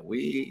for that.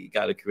 We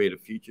got to create a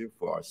future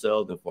for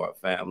ourselves and for our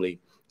family,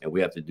 and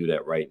we have to do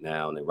that right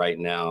now. And right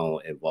now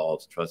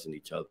involves trusting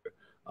each other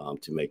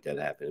to make that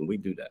happen, and we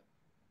do that.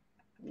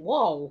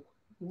 Whoa,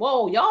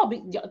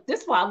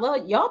 this is why I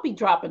love y'all be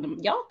dropping them.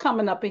 Y'all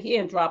coming up in here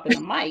and dropping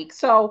the mic.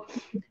 So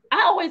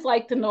I always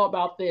like to know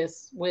about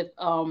this with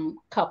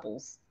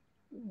couples.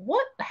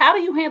 How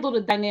do you handle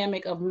the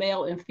dynamic of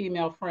male and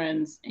female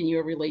friends in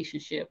your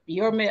relationship?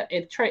 Your male,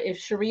 if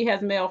Cheri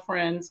has male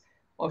friends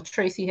or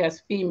Tracey has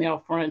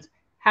female friends,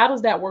 how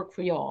does that work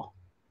for y'all?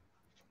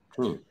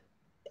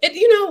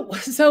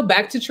 So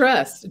back to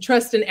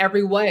trust in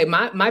every way.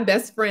 My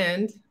best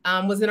friend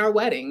was in our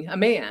wedding, a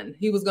man.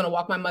 He was going to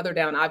walk my mother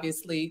down.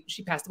 Obviously,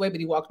 she passed away, but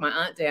he walked my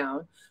aunt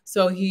down.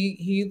 So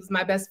he was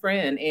my best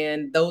friend.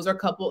 And those are a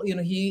couple,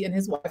 he and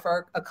his wife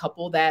are a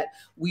couple that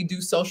we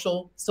do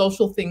social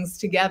things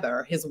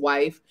together. His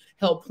wife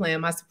helped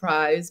plan my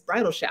surprise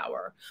bridal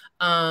shower.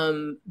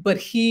 But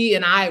he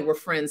and I were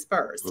friends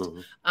first.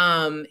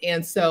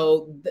 And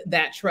so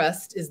that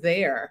trust is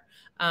there.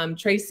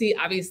 Tracey,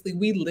 obviously,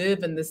 we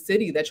live in the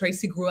city that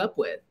Tracey grew up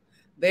with.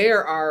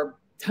 There are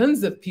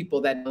tons of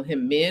people that know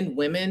him, men,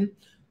 women,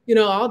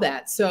 all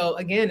that. So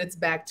again, it's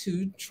back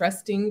to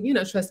trusting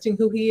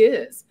who he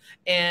is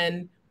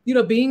and,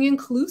 being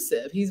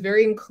inclusive. He's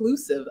very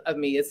inclusive of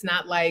me. It's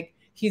not like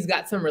he's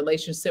got some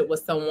relationship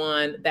with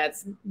someone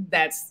that's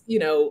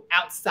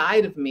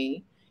outside of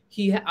me.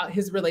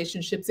 His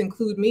relationships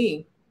include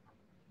me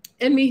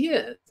and me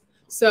his.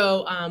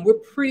 So we're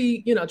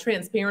pretty,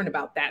 transparent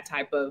about that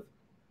type of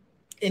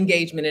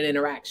engagement and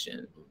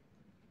interaction.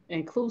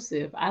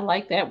 Inclusive. I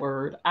like that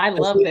word. I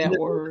love that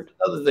word.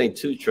 Another thing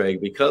too, Trey,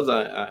 because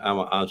I'm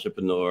an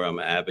entrepreneur, I'm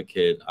an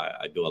advocate,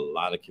 I do a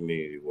lot of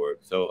community work.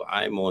 So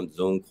I'm on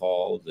Zoom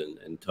calls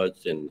and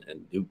touch and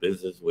do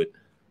business with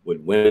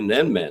women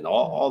and men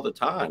all the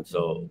time.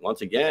 So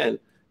once again,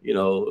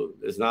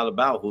 it's not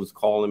about who's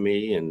calling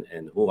me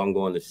and who I'm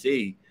going to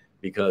see,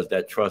 because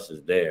that trust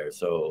is there.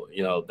 So,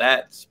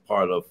 that's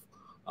part of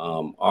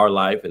our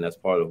life, and that's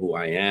part of who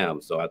I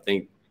am. So I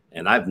think,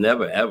 and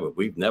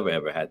we've never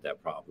ever had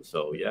that problem.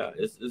 So yeah,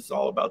 it's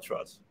all about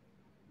trust.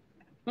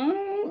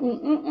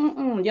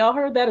 Y'all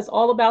heard that? It's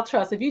all about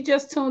trust. If you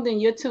just tuned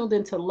in, you're tuned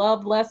into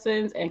Love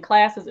Lessons and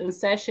Classes in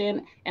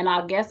Session. And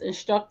our guest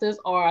instructors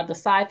are the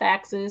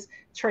Syphaxes,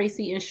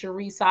 Tracey and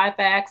Cheri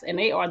Syphax, and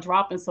they are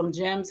dropping some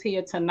gems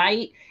here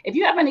tonight. If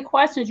you have any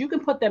questions, you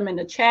can put them in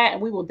the chat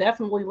and we will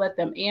definitely let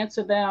them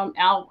answer them.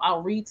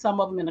 I'll read some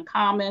of them in the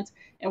comments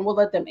and we'll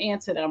let them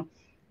answer them.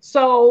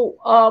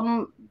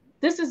 So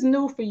this is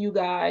new for you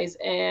guys.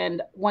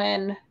 And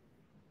when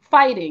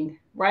fighting,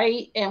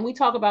 right? And we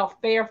talk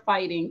about fair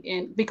fighting,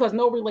 and because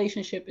no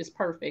relationship is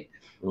perfect.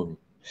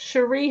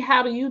 Cheri,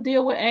 how do you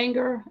deal with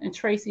anger? And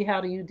Tracey,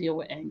 how do you deal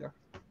with anger?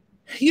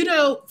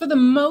 For the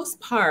most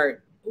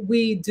part,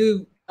 we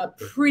do a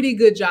pretty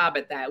good job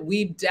at that.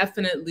 We've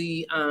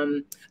definitely,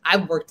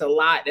 I've worked a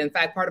lot. In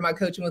fact, part of my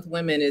coaching with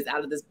women is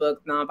out of this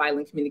book,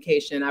 Nonviolent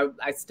Communication.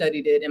 I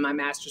studied it in my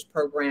master's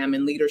program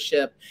in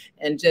leadership,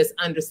 and just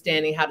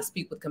understanding how to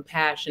speak with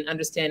compassion,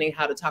 understanding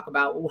how to talk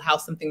about how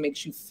something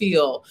makes you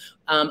feel,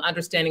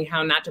 understanding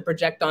how not to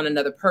project on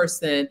another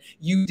person.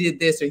 You did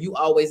this or you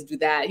always do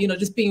that,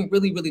 just being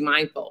really, really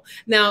mindful.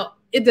 Now,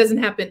 it doesn't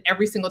happen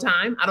every single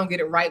time. I don't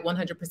get it right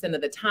 100%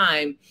 of the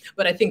time,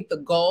 but I think the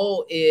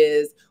goal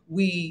is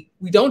we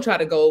don't try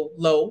to go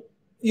low.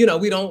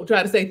 We don't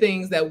try to say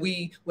things that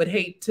we would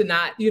hate to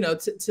not,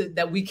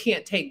 that we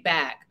can't take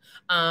back.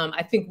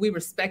 I think we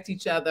respect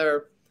each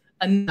other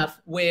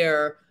enough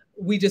where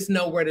we just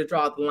know where to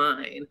draw the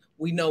line.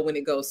 We know when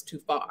it goes too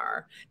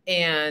far,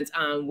 and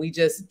we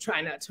just try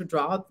not to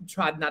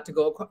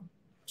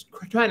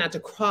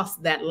cross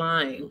that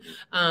line.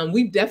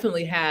 We've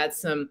definitely had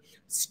some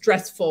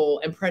stressful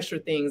and pressure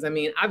things. I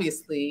mean,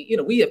 obviously,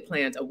 we have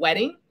planned a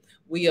wedding.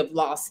 We have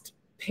lost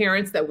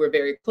parents that we're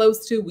very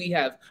close to. We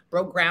have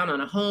broke ground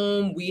on a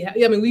home.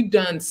 We've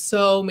done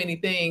so many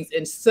things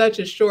in such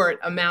a short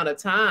amount of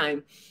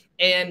time.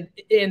 And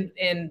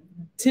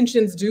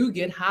tensions do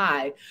get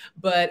high.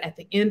 But at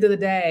the end of the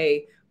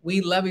day,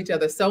 we love each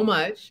other so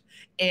much.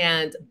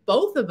 And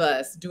both of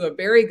us do a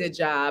very good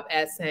job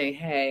at saying,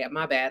 hey,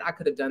 my bad, I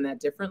could have done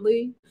that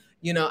differently.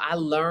 I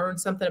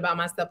learned something about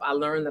myself. I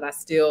learned that I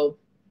still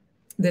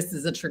this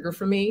is a trigger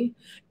for me.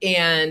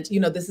 And, you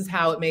know, this is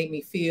how it made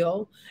me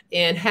feel,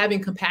 and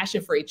having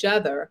compassion for each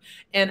other.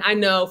 And I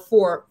know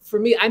for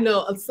me, I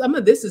know some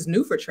of this is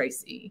new for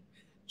Tracey.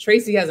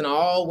 Tracey hasn't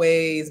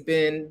always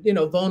been, you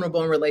know,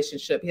 vulnerable in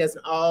relationship. He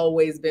hasn't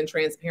always been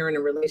transparent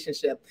in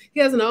relationship. He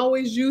hasn't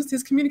always used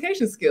his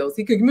communication skills.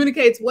 He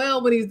communicates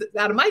well when he's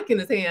got a mic in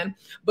his hand,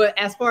 but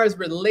as far as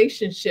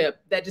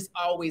relationship, that just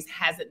always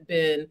hasn't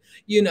been,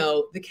 you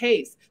know, the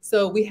case.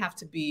 So we have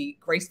to be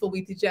graceful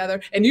with each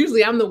other. And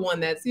usually I'm the one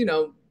that's, you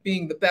know,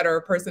 being the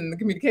better person in the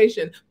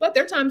communication, but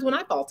there are times when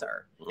I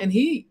falter, and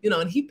he, you know,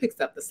 and he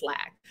picks up the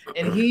slack,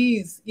 and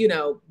he's, you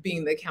know,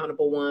 being the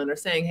accountable one, or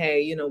saying,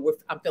 hey, you know,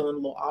 I'm feeling a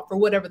little off, or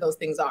whatever those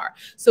things are.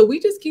 So we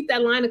just keep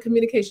that line of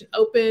communication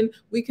open.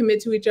 We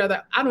commit to each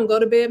other. I don't go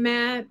to bed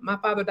mad. My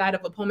father died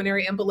of a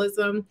pulmonary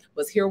embolism,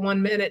 was here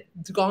 1 minute,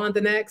 gone the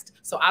next.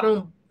 So I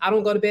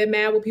don't go to bed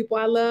mad with people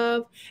I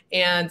love.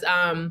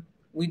 And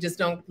we just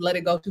don't let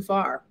it go too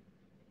far.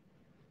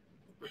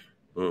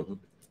 Mm-hmm.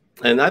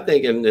 And I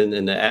think, and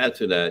to add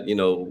to that, you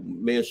know,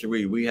 me and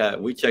Cheri,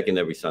 we check in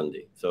every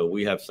Sunday. So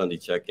we have Sunday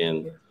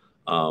check-in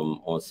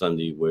on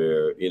Sunday,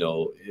 where, you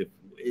know,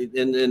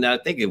 and I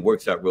think it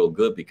works out real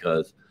good,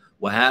 because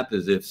what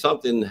happens if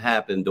something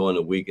happened during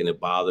the week and it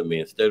bothered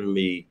me, instead of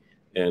me,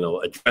 you know,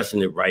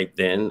 addressing it right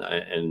then,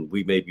 and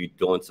we may be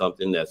doing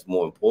something that's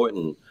more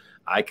important,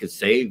 I could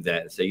save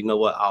that and say, you know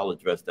what, I'll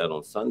address that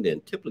on Sunday.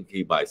 And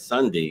typically by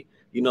Sunday,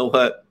 you know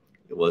what,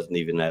 it wasn't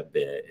even that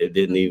bad. It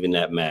didn't even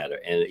that matter.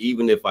 And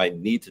even if I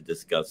need to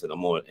discuss it, I'm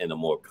more in a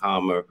more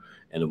calmer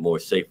and a more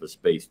safer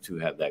space to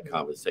have that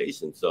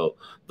conversation. So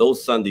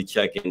those Sunday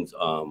check-ins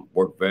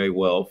work very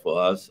well for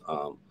us.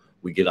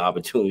 We get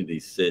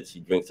opportunity to sit. She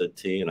drinks her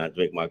tea and I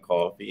drink my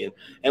coffee,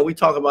 and we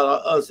talk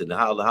about us and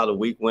how the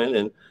week went.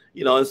 And,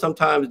 you know, and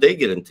sometimes they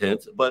get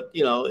intense, but,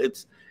 you know,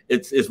 it's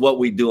what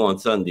we do on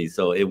Sunday.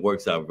 So it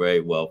works out very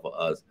well for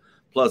us.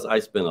 Plus, I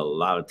spend a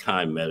lot of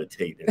time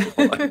meditating.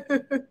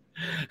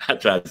 I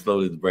try to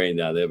slow this brain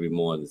down every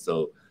morning.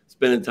 So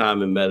spending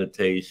time in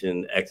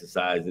meditation,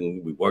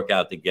 exercising, we work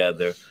out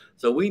together.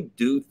 So we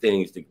do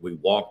things, we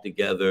walk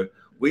together.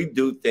 We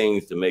do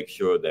things to make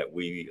sure that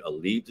we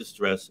alleviate the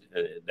stress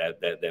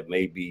that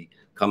may be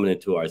coming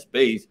into our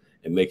space,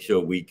 and make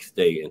sure we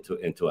stay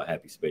into a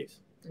happy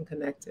space. And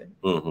connected.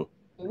 Mm-hmm.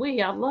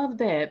 I love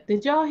that.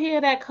 Did y'all hear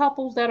that,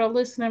 couples that are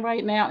listening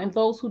right now, and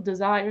those who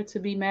desire to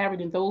be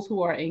married and those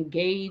who are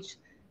engaged?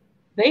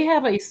 They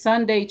have a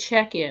Sunday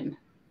check-in.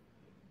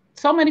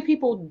 So many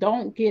people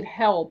don't get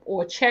help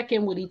or check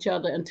in with each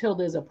other until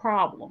there's a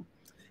problem.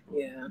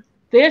 Yeah.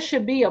 There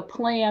should be a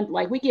plan,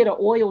 like we get an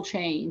oil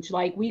change,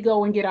 like we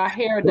go and get our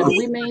hair done.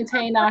 We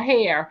maintain our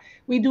hair.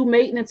 We do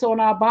maintenance on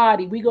our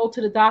body. We go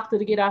to the doctor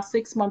to get our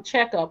 6-month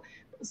checkup.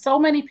 So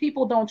many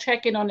people don't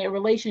check in on their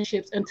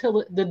relationships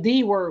until the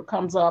D word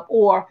comes up,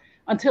 or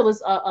until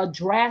it's a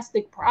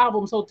drastic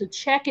problem. So to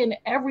check in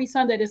every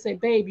Sunday to say,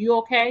 babe, you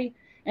okay?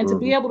 And to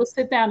be able to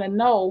sit down and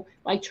know,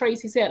 like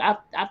Tracey said,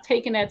 I've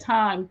taken that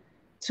time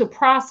to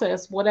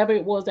process whatever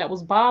it was that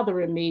was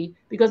bothering me,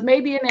 because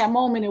maybe in that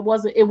moment it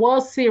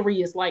was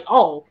serious, like,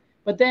 oh,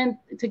 but then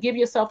to give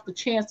yourself the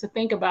chance to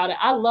think about it.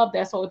 I love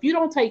that. So if you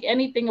don't take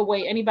anything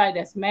away, anybody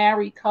that's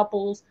married,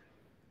 couples,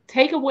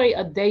 take away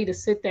a day to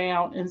sit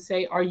down and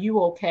say, are you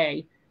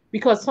okay?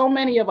 Because so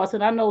many of us,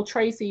 and I know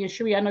Tracey and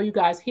Cheri, I know you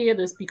guys hear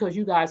this because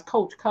you guys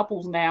coach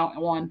couples now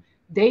on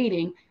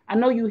dating. I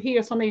know you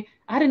hear so many,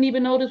 I didn't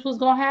even know this was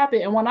going to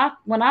happen. And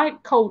when I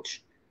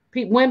coach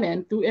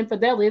women through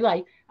infidelity,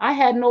 like, I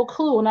had no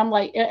clue. And I'm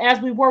like, as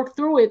we worked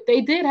through it,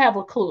 they did have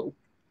a clue.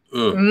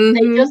 Mm-hmm.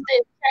 They just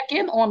didn't check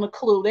in on the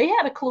clue. They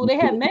had a clue. They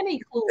had many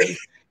clues.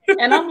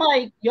 And I'm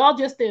like, y'all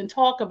just didn't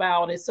talk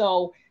about it.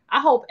 So I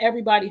hope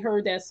everybody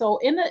heard that. So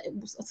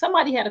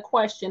somebody had a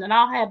question, and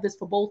I'll have this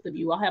for both of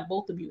you. I'll have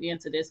both of you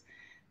answer this.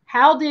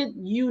 How did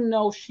you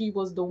know she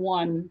was the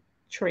one,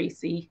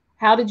 Tracey?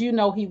 How did you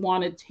know he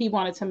wanted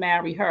to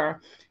marry her?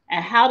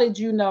 And how did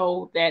you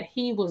know that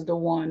he was the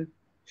one,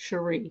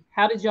 Cheri?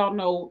 How did y'all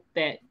know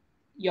that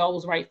y'all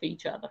was right for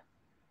each other?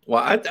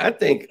 Well, I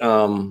think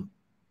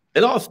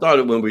it all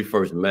started when we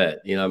first met.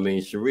 You know, I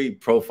mean, Cheri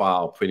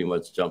profile pretty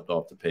much jumped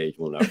off the page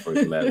when I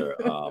first met her.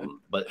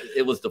 But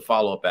it was the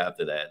follow-up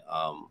after that.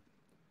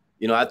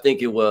 You know, I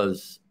think it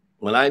was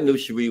when I knew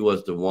Cheri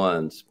was the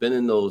one,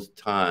 spending those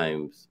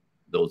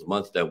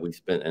months that we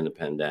spent in the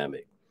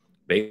pandemic,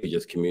 basically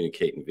just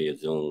communicating via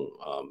Zoom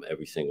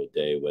every single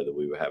day, whether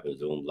we were having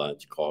Zoom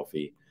lunch,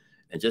 coffee,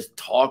 and just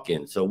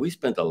talking. So we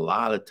spent a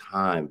lot of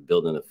time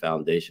building a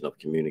foundation of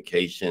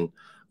communication.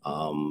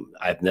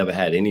 I've never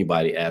had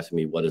anybody ask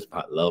me what is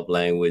my love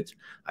language.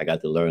 I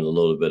got to learn a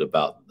little bit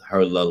about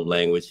her love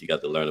language. She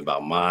got to learn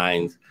about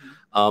mine.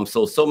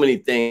 So many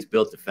things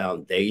built the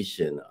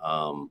foundation.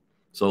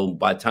 So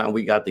by the time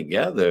we got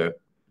together,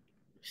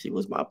 she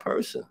was my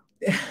person.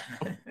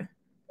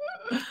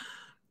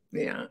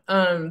 Yeah.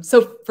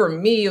 So for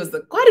me, it was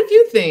quite a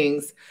few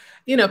things.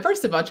 You know,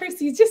 first of all,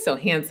 Tracey is just so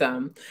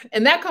handsome,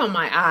 and that caught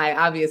my eye,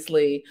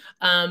 obviously.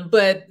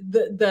 But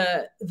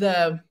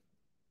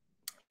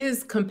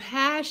his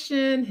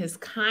compassion, his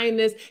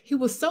kindness, he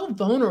was so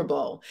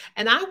vulnerable.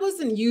 And I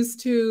wasn't used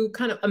to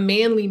kind of a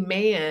manly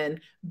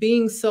man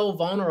being so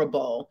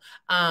vulnerable.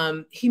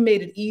 He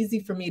made it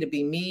easy for me to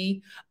be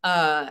me.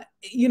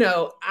 You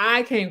know,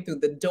 I came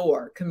through the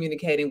door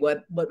communicating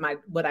what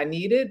I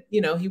needed.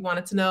 You know, he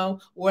wanted to know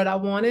what I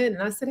wanted.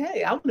 And I said,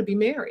 hey, I want to be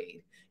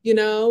married, you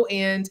know,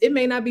 and it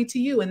may not be to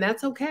you, and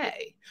that's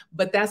okay.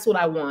 But that's what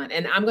I want.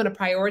 And I'm going to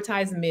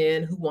prioritize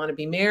men who want to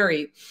be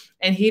married.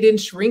 And he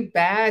didn't shrink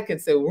back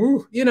and say,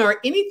 ooh, you know, or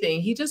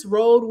anything. He just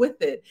rolled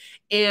with it.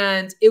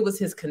 And it was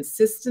his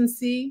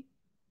consistency.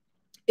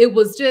 It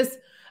was just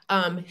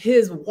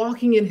his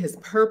walking in his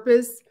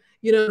purpose.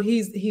 You know,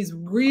 he's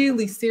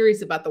really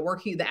serious about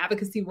the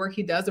advocacy work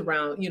he does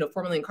around, you know,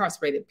 formerly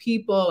incarcerated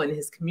people and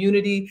his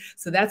community.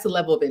 So that's a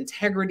level of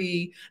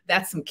integrity.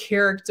 That's some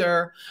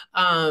character.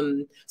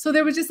 So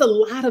there was just a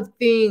lot of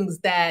things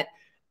that,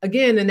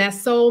 again, in that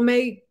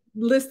soulmate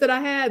list that I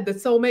had, the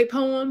soulmate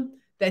poem,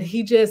 that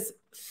he just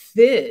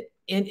fit.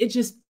 And it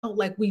just felt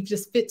like we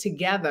just fit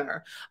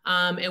together.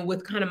 And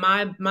with kind of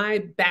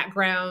my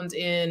background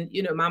in,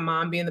 you know, my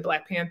mom being the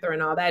Black Panther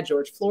and all that,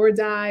 George Floyd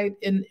died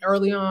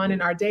early on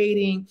in our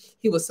dating.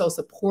 He was so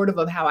supportive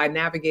of how I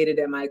navigated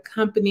at my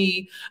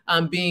company,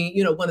 being,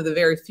 you know, one of the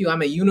very few,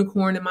 I'm a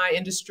unicorn in my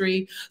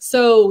industry.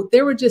 So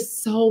there were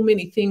just so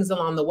many things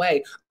along the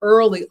way.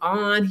 Early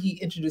on, he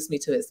introduced me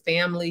to his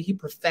family. He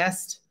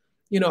professed,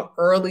 you know,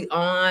 early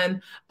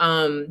on,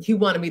 he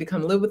wanted me to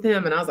come live with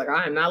him. And I was like,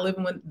 I am not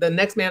living with, the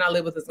next man I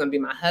live with is going to be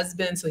my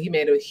husband. So he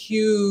made a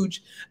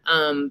huge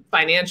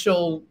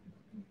financial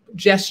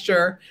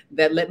gesture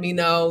that let me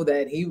know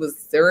that he was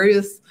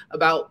serious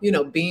about, you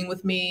know, being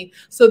with me.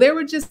 So there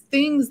were just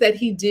things that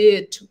he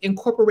did to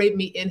incorporate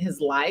me in his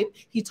life.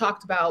 He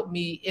talked about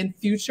me in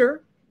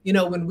future. You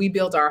know, when we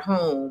build our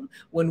home,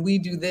 when we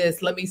do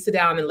this, let me sit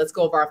down and let's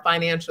go over our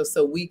financials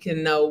so we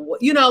can know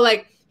what, you know,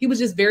 like he was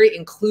just very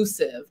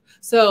inclusive.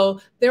 So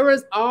there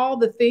was all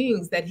the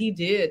things that he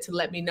did to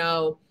let me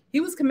know he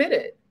was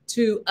committed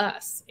to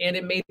us. And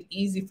it made it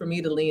easy for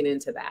me to lean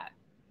into that.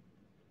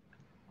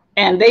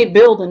 And they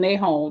building their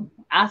home.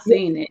 I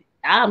seen it.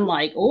 I'm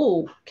like,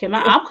 oh,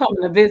 I'm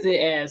coming to visit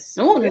as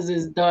soon as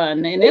it's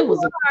done. And it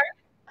was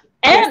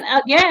and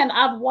again,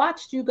 I've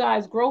watched you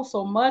guys grow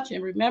so much.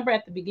 And remember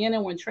at the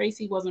beginning when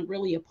Tracey wasn't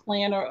really a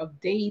planner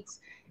of dates.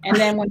 And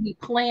then when he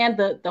planned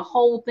the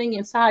whole thing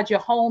inside your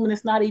home and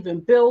it's not even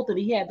built, and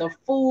he had the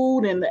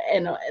food and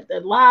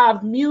the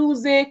live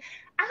music,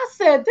 I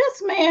said,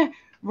 this man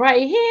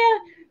right here,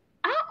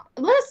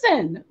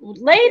 listen,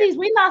 ladies,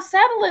 we're not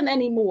settling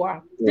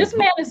anymore. This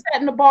man is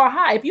setting the bar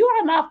high. If you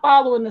are not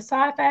following the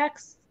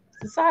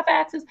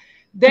Syphaxes,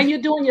 then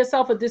you're doing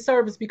yourself a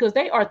disservice, because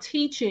they are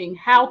teaching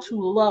how to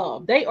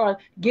love. They are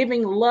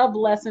giving love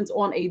lessons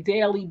on a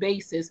daily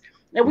basis.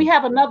 And we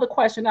have another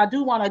question. I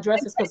do want to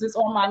address this because it's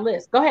on my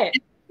list. Go ahead.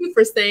 Thank you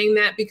for saying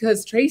that,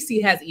 because Tracey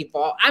has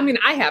evolved. I mean,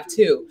 I have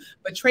too,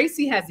 but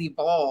Tracey has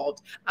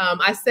evolved.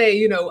 I say,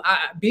 you know,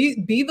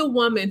 be the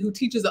woman who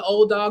teaches an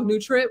old dog new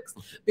tricks,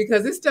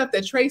 because it's stuff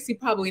that Tracey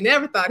probably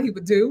never thought he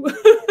would do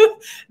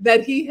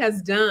that he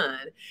has done.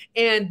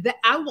 And that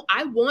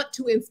I want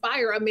to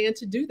inspire a man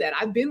to do that.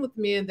 I've been with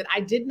men that I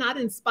did not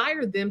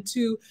inspire them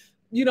to,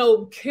 you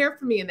know, care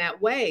for me in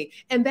that way.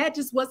 And that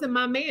just wasn't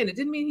my man. It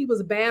didn't mean he was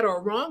a bad or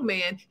a wrong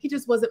man. He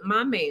just wasn't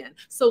my man.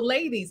 So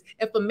ladies,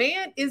 if a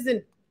man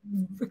isn't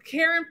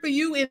caring for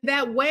you in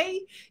that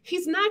way,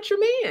 he's not your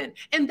man.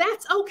 And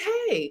that's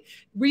okay.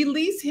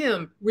 Release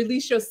him,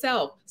 release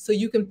yourself so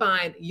you can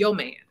find your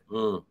man.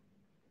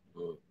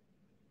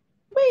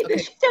 Wait, okay.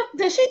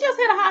 Did she just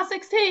hit a hot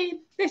 16?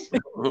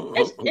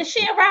 Is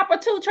she a rapper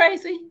too,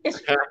 Tracey?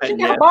 She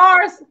got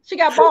bars? She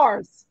got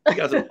bars. She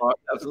got some bars,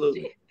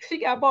 absolutely. She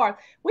got bars.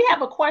 We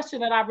have a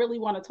question that I really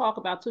want to talk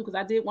about too, because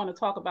I did want to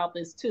talk about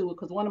this too,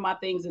 because one of my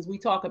things is we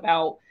talk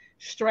about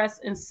stress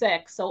and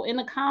sex. So in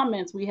the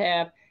comments we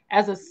have,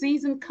 as a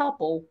seasoned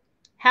couple,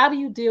 how do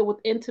you deal with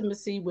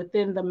intimacy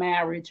within the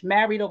marriage?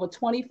 Married over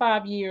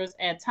 25 years,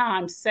 at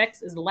times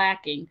sex is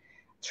lacking.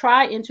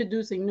 Try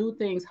introducing new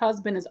things.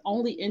 Husband is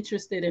only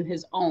interested in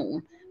his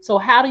own. So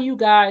how do you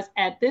guys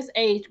at this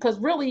age, because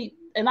really,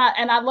 and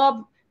I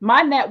love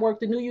my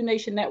network, the New You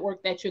Nation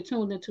network that you're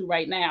tuned into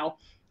right now,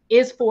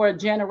 is for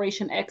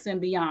Generation X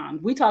and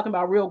beyond. We talking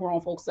about real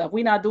grown folk stuff.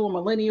 We're not doing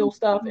millennial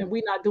stuff, and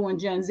we're not doing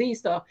Gen Z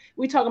stuff.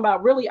 We talking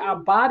about really our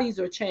bodies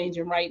are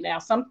changing right now.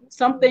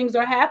 Some things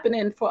are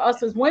happening for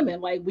us as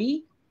women, like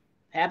we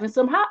having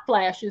some hot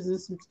flashes and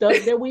some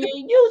stuff that we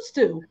ain't used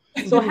to.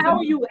 So how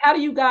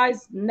do you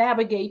guys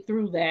navigate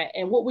through that?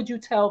 And what would you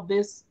tell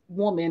this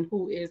woman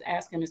who is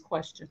asking this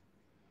question?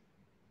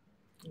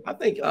 I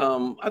think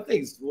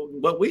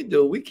what we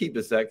do, we keep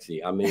it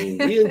sexy. I mean,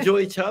 we enjoy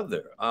each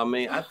other. I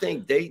mean, I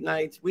think date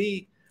nights,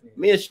 me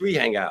and Cheri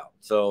hang out.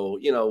 So,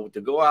 you know, to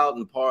go out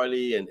and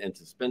party and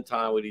to spend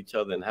time with each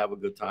other and have a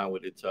good time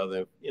with each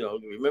other. You know,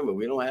 remember,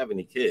 we don't have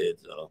any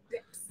kids. So,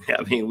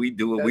 I mean, we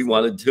do what we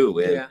want to do.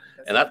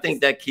 And I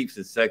think that keeps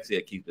it sexy.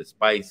 It keeps it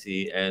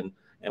spicy. And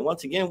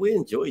once again, we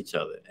enjoy each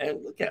other.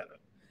 And look at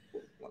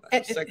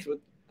her. Sex with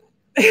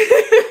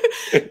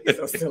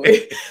So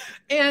silly.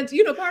 And,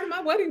 you know, part of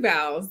my wedding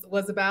vows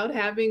was about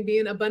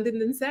being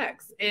abundant in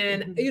sex.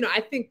 And, you know, I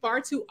think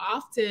far too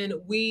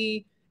often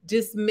we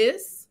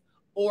dismiss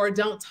or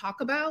don't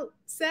talk about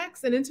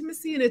sex and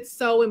intimacy, and it's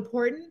so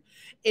important.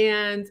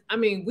 And I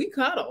mean, we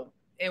cuddle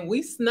and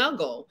we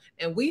snuggle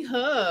and we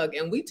hug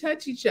and we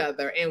touch each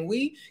other and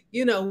we,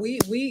 you know, we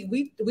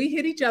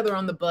hit each other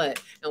on the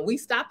butt and we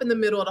stop in the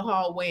middle of the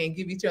hallway and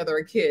give each other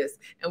a kiss.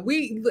 And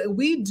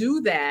we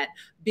do that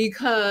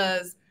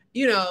because,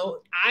 you know,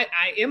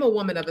 I am a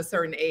woman of a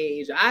certain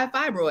age. I have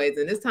fibroids,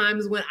 and there's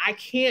times when I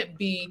can't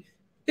be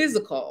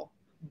physical,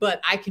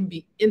 but I can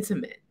be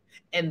intimate.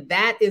 And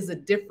that is a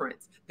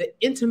difference. The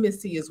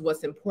intimacy is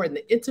what's important.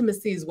 The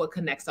intimacy is what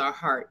connects our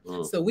heart.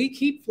 So we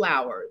keep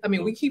flowers. I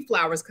mean, we keep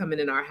flowers coming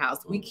in our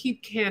house. We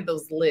keep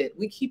candles lit.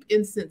 We keep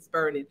incense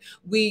burning.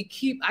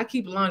 I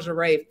keep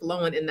lingerie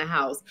flowing in the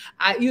house.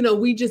 You know,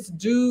 we just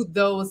do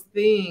those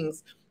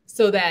things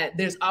so that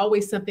there's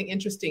always something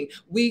interesting.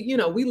 We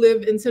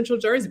live in Central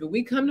Jersey, but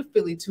we come to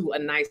Philly to a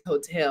nice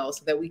hotel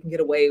so that we can get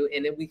away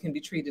and then we can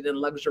be treated in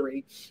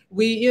luxury.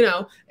 You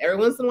know, every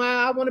once in a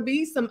while I want to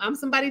be I'm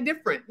somebody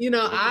different. You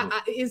know,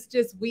 it's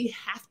just, we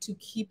have to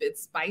keep it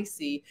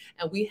spicy,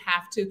 and we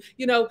have to,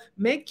 you know,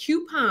 make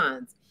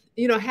coupons.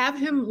 You know, have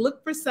him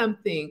look for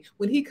something.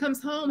 When he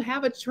comes home,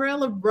 have a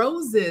trail of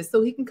roses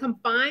so he can come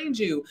find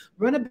you.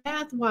 Run a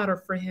bath water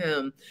for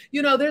him.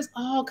 You know, there's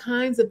all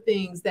kinds of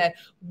things that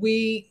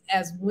we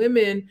as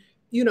women,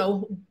 you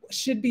know,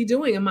 should be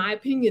doing, in my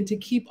opinion, to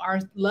keep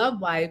our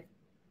love life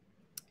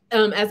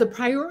as a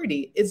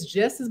priority. It's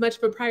just as much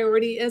of a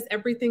priority as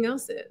everything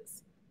else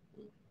is.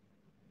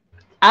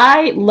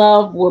 I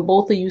love what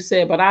both of you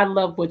said, but I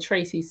love what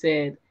Tracey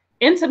said.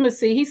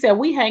 Intimacy, he said,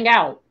 we hang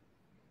out.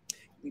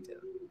 We do.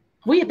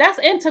 That's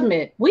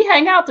intimate. We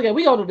hang out together.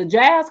 We go to the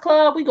jazz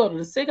club. We go to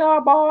the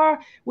cigar bar.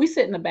 We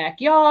sit in the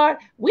backyard.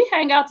 We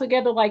hang out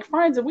together like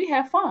friends, and we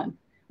have fun.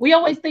 We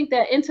always think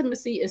that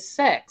intimacy is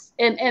sex,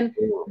 and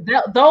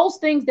those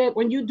things that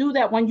when you do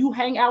that, when you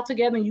hang out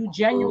together and you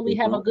genuinely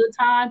have a good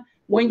time,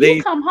 when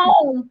you come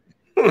home,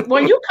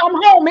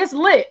 it's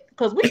lit,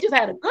 because we just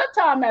had a good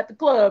time at the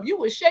club. You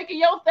was shaking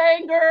your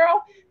thing,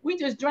 girl. We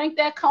just drank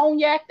that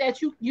cognac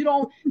that you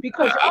don't,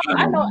 because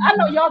I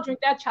know y'all drink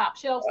that top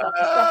shelf stuff,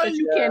 the stuff that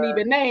you can't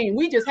even name.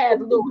 We just had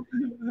the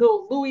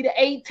little Louis the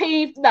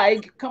 18th.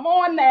 Like, come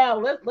on now,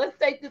 let's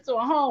take this to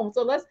a home.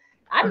 So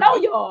I know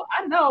y'all.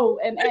 I know.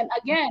 And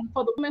again,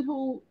 for the women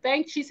who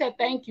she said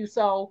thank you.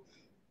 So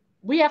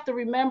we have to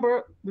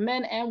remember,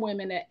 men and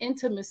women, that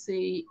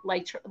intimacy,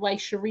 like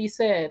Cheri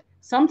said,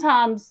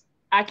 sometimes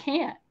I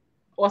can't,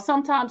 or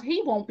sometimes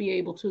he won't be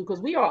able to, because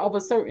we are of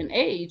a certain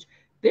age.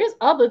 There's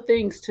other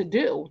things to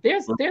do.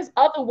 There's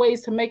other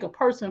ways to make a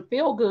person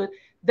feel good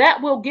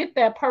that will get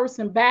that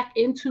person back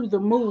into the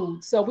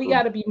mood. So we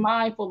got to be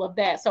mindful of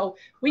that. So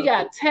we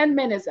got 10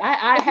 minutes.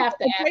 I have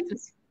to ask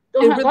this.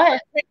 Go ahead.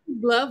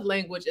 Love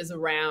language is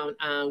around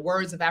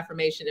words of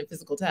affirmation and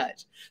physical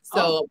touch.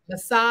 So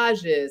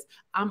massages,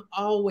 I'm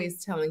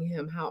always telling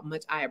him how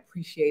much I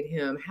appreciate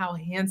him, how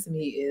handsome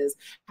he is,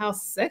 how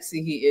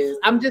sexy he is.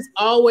 I'm just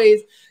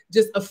always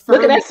just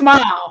affirming. Look at that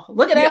smile.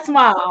 Look at that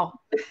smile.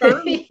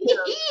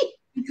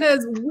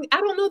 Because I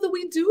don't know that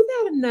we do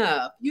that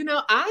enough. You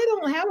know, I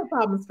don't have a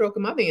problem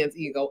stroking my man's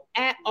ego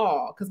at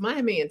all, because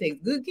my man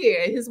takes good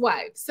care of his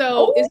wife.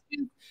 So it's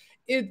just,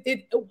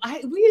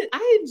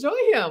 I enjoy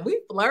him. We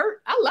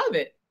flirt. I love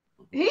it.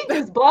 He's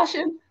just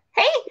blushing.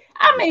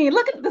 I mean,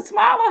 look at the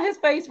smile on his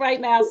face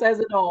right now, says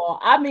it all.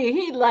 I mean,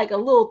 he's like a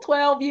little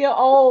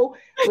 12-year-old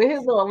with his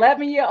little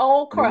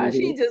 11-year-old crush.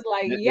 He just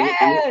like,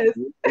 yes.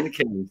 In the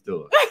candy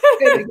store.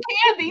 In the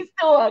candy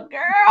store,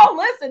 girl.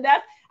 Listen,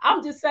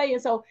 I'm just saying.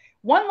 So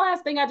one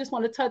last thing I just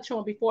want to touch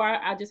on before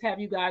I just have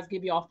you guys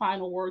give your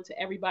final word to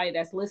everybody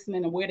that's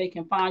listening, and where they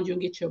can find you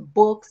and get your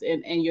books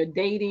and your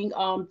dating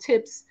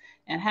tips,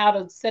 and how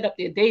to set up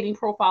their dating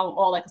profile and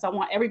all that, because I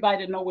want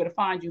everybody to know where to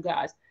find you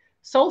guys.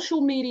 Social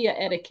media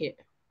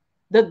etiquette.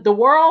 The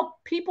world,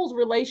 people's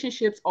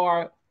relationships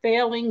are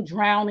failing,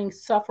 drowning,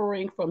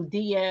 suffering from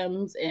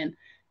DMs and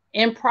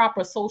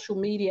improper social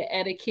media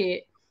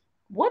etiquette.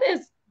 What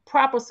is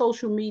proper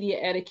social media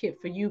etiquette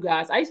for you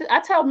guys? I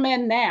tell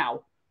men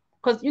now,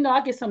 because, you know,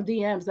 I get some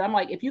DMs that I'm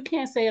like, if you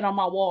can't say it on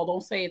my wall,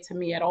 don't say it to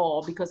me at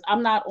all, because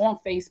I'm not on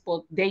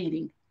Facebook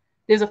dating.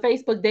 There's a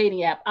Facebook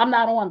dating app. I'm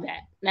not on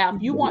that. Now,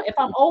 if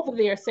I'm over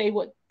there, say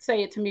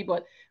it to me.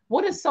 But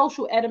what is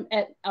social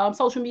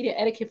media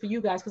etiquette for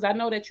you guys? Because I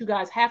know that you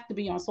guys have to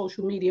be on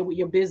social media with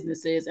your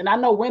businesses. And I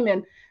know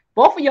women,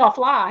 both of y'all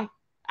fly.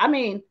 I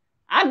mean,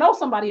 I know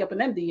somebody up in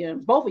them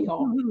DMs, both of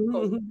y'all.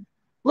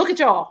 Look at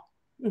y'all.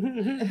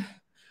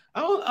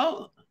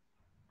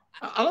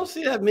 I don't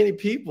see that many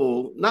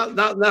people.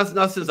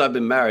 Not since I've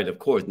been married, of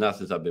course. Not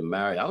since I've been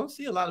married. I don't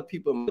see a lot of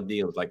people in my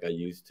DMs like I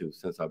used to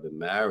since I've been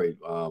married.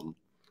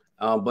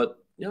 But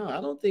yeah, I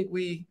don't think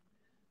we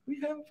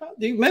have a problem.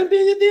 Do you men be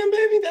in your DM,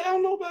 baby, that I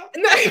don't know about?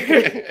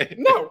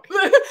 No.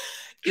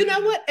 You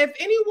know what? If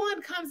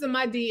anyone comes in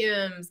my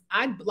DMs,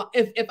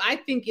 if I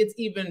think it's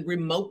even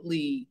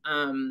remotely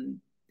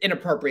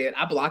inappropriate,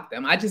 I block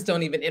them. I just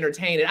don't even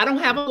entertain it. I don't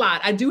have a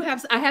lot.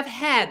 I have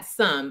had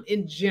some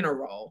in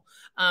general,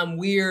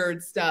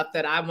 weird stuff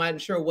that I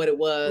wasn't sure what it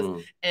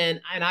was. And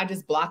I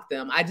just block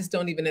them. I just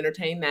don't even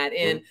entertain that.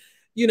 And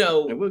you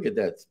know, and we'll get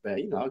that spam.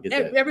 You know, I'll get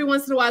that every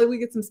once in a while. We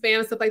get some spam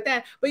and stuff like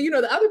that. But you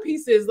know, the other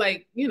piece is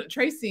like, you know,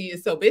 Tracey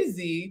is so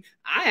busy.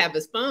 I have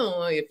his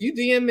phone. If you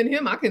DMing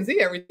him, I can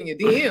see everything you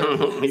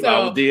DM. So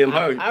I will DM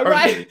her. All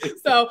right.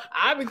 So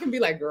I can be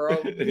like,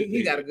 girl,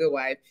 he got a good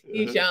wife.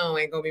 He sure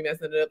ain't gonna be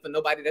messing it up for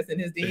nobody that's in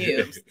his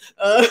DMs.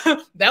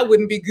 That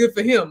wouldn't be good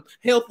for him.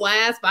 Health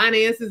wise,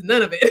 finances,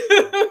 none of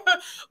it.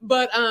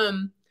 But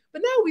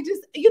no, we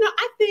just, you know,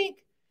 I think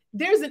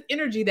there's an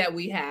energy that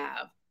we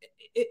have.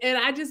 And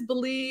I just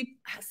believe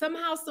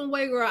somehow, some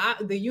way, where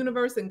the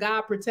universe and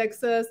God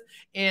protects us.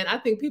 And I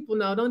think people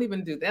know, don't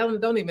even do that.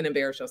 Don't even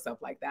embarrass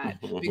yourself like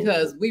that,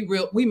 because we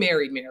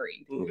married,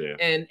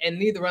 and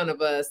neither one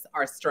of us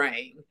are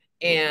straying.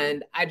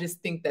 And I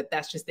just think that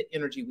that's just the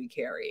energy we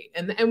carry,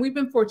 and we've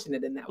been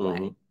fortunate in that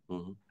way.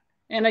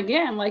 And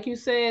again, like you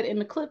said in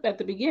the clip at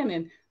the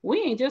beginning, we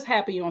ain't just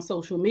happy on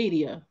social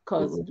media,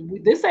 because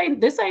this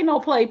ain't no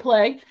play.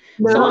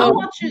 No. So I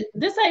want you,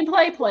 this ain't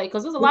play,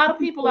 because there's a lot of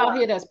people out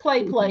here that's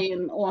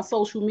playing on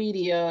social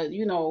media.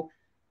 You know,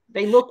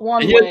 they look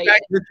one way.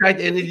 You attract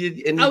the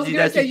energy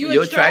that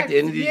you attract the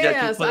energy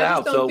that you put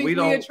out. So we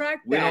don't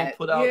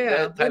put out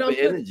that type of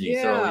energy.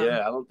 So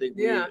I don't think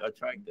we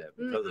attract that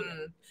because of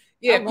that.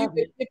 Yeah,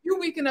 if you're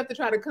weak enough to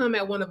try to come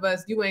at one of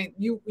us, you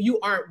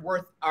aren't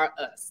worth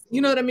us.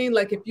 You know what I mean?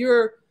 Like if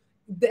you're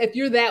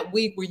that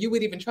weak where you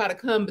would even try to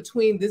come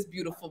between this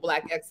beautiful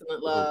Black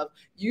excellent love,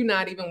 you're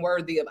not even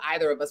worthy of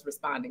either of us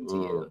responding to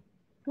you.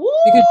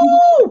 Because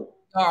you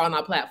are on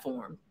our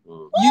platform.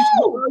 All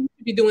you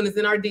should be doing is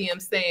in our DM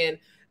saying,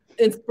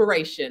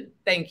 inspiration,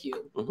 thank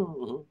you.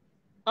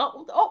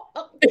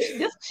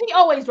 She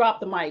always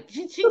dropped the mic.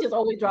 She just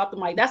always dropped the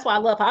mic. That's why I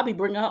love her. I be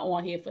bringing her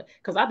on here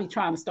because I be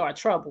trying to start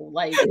trouble.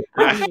 Like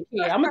I'm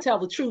gonna tell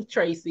the truth,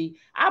 Tracey.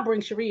 I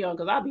bring Cheri on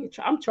because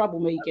I'm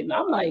troublemaking.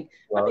 I'm like,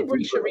 let me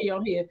bring Cheri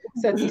on here,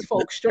 set these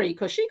folks straight,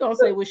 because she gonna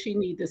say what she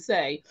need to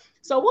say.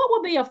 So what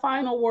would be a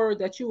final word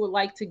that you would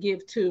like to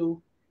give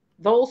to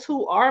those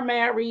who are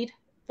married,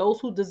 those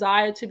who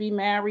desire to be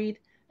married,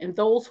 and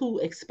those who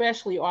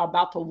especially are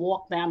about to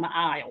walk down the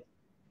aisle?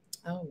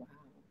 Oh wow.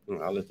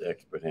 I'll let the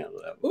expert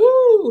handle that.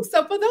 Ooh,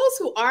 so for those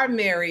who are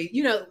married,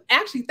 you know,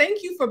 actually,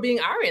 thank you for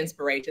being our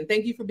inspiration.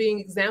 Thank you for being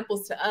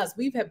examples to us.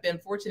 We have been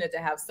fortunate to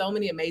have so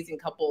many amazing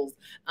couples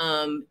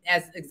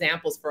as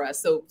examples for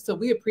us. So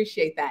we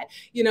appreciate that.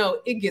 You know,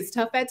 it gets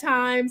tough at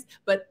times,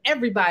 but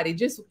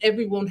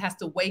everyone has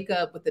to wake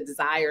up with the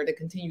desire to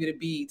continue to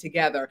be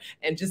together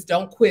and just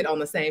don't quit on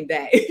the same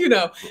day. You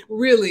know,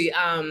 really.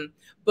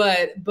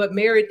 But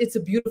married, it's a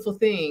beautiful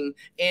thing.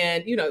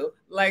 And, you know,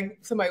 like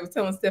somebody was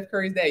telling Steph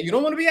Curry's dad, you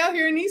don't want to be out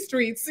here in these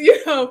streets,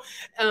 you know,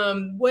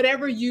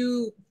 however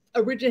you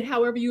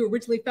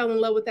originally fell in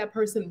love with that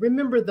person,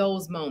 remember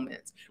those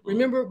moments.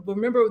 Remember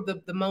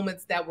the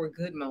moments that were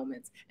good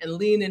moments, and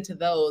lean into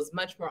those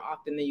much more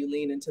often than you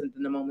lean into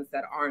the moments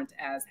that aren't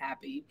as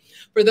happy.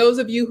 For those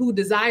of you who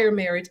desire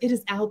marriage, it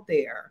is out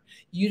there.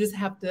 You just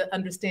have to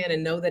understand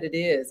and know that it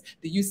is.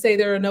 Do you say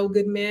there are no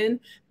good men?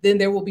 Then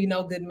there will be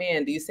no good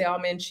men. Do you say all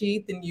men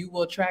cheat? Then you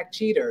will attract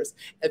cheaters.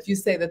 If you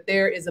say that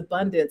there is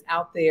abundance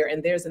out there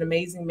and there's an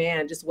amazing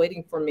man just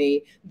waiting for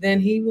me,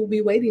 then he will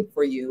be waiting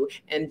for you.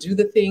 And do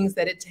the things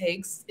that it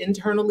takes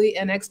internally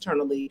and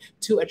externally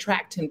to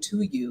attract him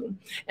to you.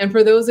 And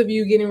for those of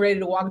you getting ready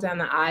to walk down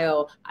the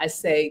aisle, I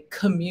say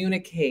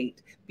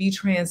communicate, be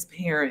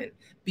transparent,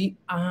 be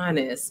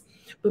honest.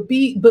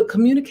 But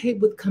communicate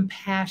with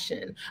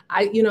compassion.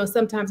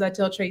 Sometimes I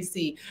tell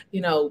Tracey,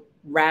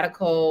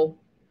 radical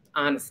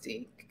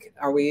honesty.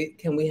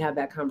 Can we have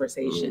that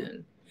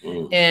conversation?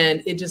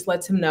 And it just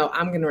lets him know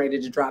I'm getting ready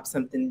to drop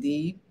something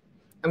deep.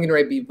 I'm getting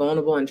ready to be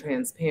vulnerable and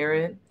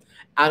transparent.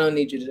 I don't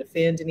need you to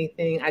defend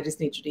anything. I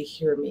just need you to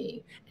hear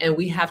me. And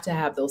we have to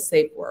have those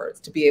safe words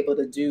to be able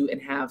to do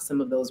and have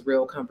some of those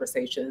real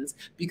conversations,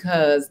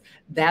 because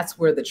that's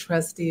where the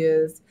trust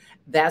is.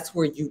 That's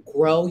where you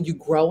grow. You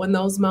grow in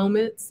those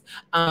moments.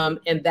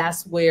 And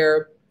that's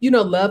where,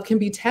 love can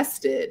be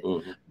tested.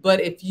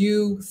 But if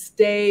you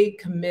stay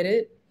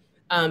committed,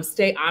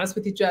 stay honest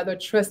with each other,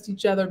 trust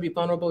each other, be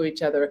vulnerable with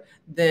each other,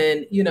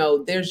 then,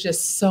 there's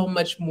just so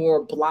much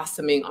more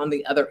blossoming on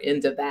the other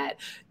end of that.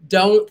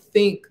 Don't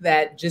think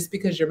that just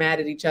because you're mad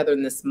at each other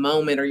in this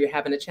moment, or you're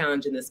having a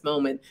challenge in this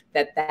moment,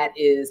 that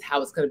is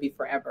how it's going to be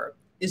forever.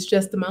 It's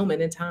just a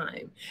moment in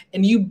time.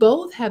 And you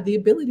both have the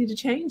ability to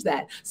change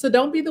that. So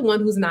don't be the one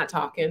who's not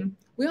talking.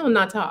 We don't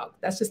not talk.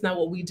 That's just not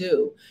what we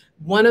do.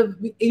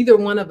 Either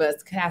one of us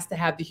has to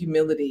have the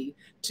humility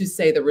to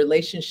say the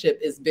relationship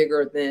is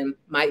bigger than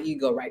my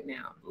ego right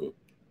now.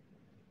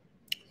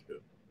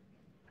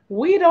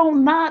 We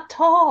don't not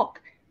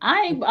talk.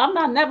 I'm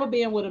not never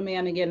being with a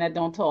man again that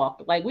don't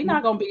talk. Like, we're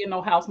not gonna be in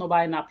no house,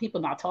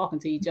 people not talking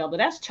to each other.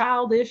 That's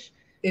childish.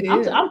 It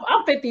is. I'm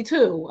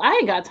 52. I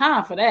ain't got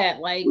time for that.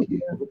 Like,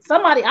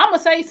 somebody, I'm gonna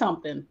say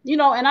something, you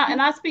know, and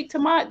I speak to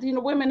my, you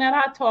know, women that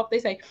I talk, they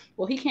say,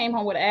 well, he came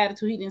home with an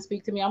attitude, he didn't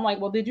speak to me. I'm like,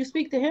 well, did you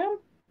speak to him?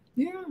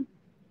 Yeah.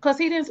 Because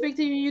he didn't speak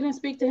to you, you didn't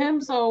speak to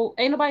him. So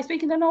ain't nobody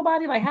speaking to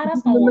nobody. Like, how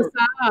that's The gonna work?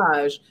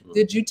 massage.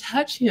 Did you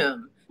touch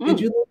him? Did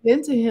you look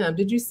into him?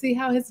 Did you see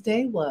how his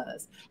day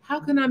was? How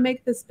can I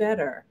make this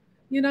better?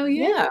 You know,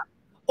 yeah.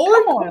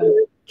 Or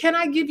can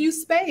I give you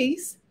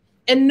space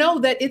and know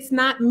that it's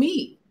not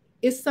me?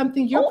 It's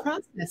something you're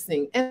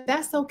processing, and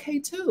that's okay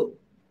too.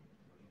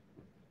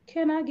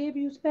 Can I give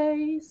you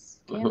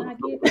space? Can I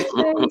give you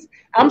space?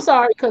 I'm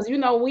sorry, because you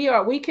know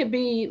we could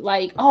be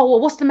like, oh well,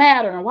 what's the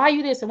matter? And why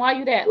you this and why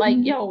you that? Like,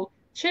 yo,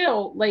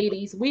 chill,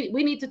 ladies. We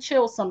need to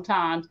chill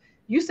sometimes.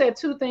 You said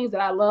two things that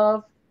I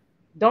love.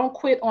 Don't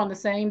quit on the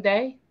same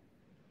day.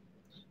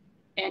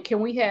 And can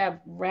we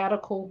have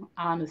radical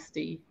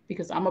honesty?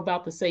 Because I'm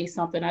about to say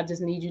something. I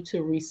just need you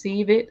to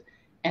receive it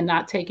and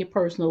not take it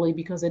personally,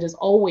 because it is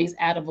always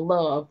out of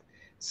love.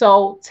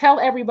 So tell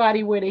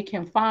everybody where they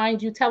can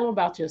find you. Tell them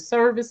about your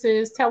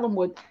services. Tell them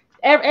what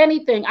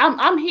anything.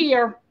 I'm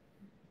here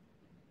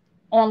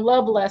on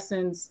Love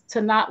Lessons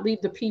to not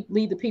lead the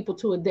people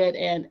to a dead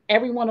end.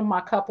 Every one of my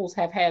couples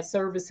have had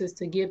services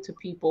to give to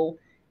people.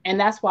 And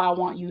that's why I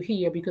want you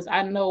here, because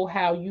I know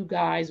how you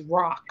guys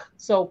rock.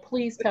 So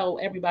please tell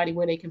everybody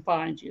where they can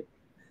find you.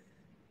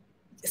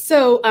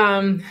 So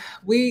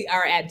we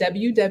are at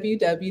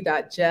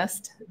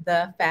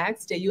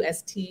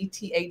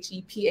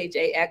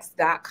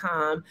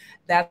www.justthefacts.com.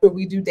 That's where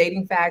we do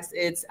dating facts.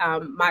 It's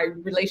my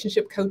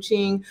relationship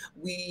coaching.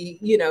 We,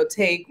 you know,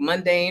 take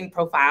mundane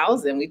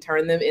profiles and we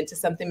turn them into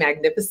something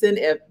magnificent.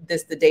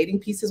 If the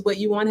dating piece is what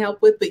you want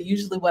help with, but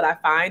usually what I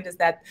find is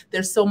that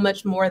there's so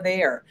much more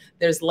there.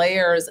 There's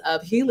layers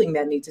of healing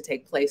that need to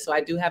take place. So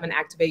I do have an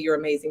Activate Your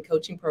Amazing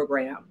coaching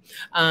program.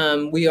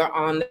 We are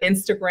on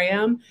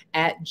Instagram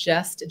at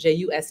just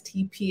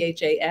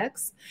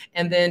JUSTPHAX.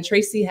 And then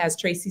Tracey has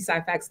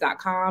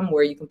TraceySyphax.com,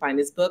 where you can find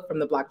his book, From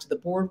the Block to the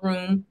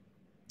Boardroom.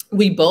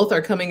 We both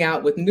are coming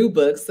out with new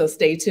books, so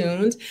stay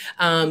tuned.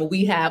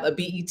 We have a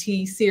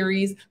BET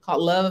series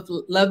called Love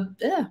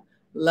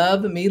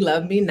Me,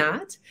 Love Me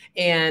Not.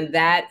 And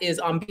that is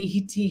on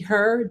BET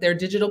Her, their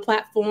digital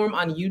platform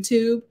on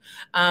YouTube.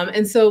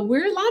 And so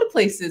we're a lot of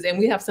places, and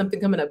we have something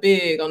coming up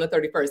big on the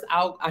 31st.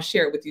 I'll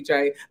share it with you,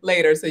 Jay,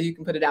 later so you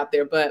can put it out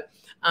there. But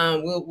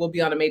we'll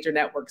be on a major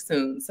network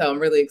soon. So I'm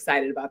really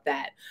excited about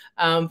that.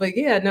 But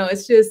yeah, no,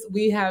 it's just,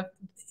 we have,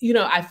 you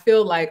know, I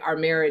feel like our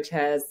marriage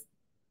has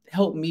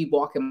helped me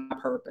walk in my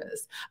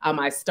purpose.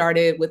 I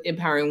started with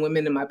empowering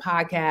women in my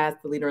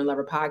podcast, the Leader and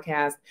Lover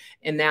podcast.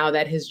 And now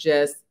that it's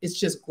just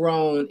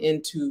grown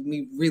into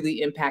me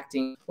really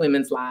impacting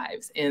women's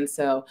lives. And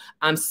so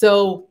I'm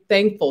so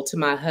thankful to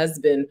my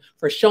husband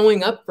for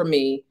showing up for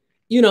me,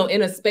 you know,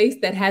 in a space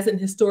that hasn't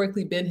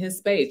historically been his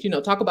space. You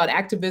know, talk about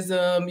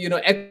activism, you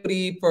know,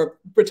 equity for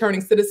returning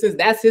citizens,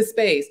 that's his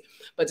space.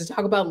 But to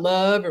talk about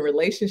love and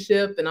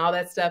relationship and all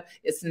that stuff,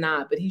 it's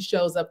not. But he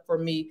shows up for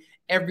me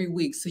every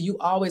week. So you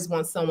always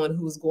want someone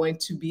who's going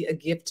to be a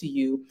gift to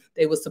you.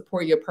 They will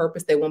support your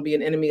purpose. They won't be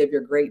an enemy of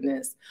your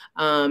greatness.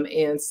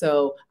 And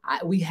so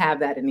we have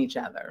that in each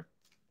other.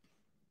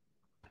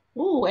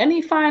 Ooh,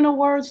 any final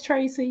words,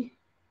 Tracey?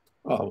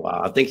 Oh,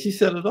 wow. I think she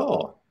said it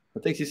all. I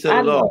think she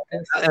said it all.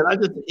 And I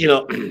just, you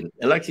know, and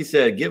like she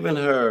said, giving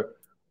her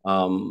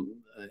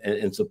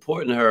and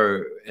supporting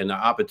her and the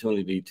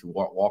opportunity to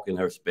walk in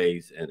her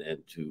space and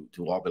to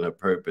walk in her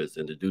purpose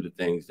and to do the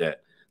things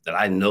that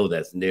I know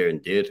that's near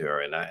and dear to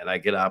her. And I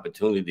get an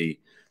opportunity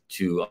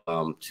to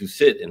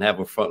sit and have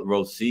a front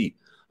row seat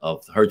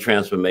of her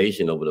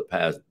transformation over the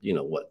past, you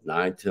know, what,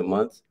 9-10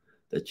 months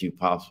that you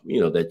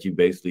that you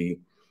basically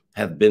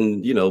have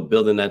been, you know,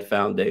 building that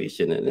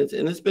foundation. And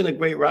it's been a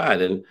great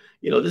ride. And,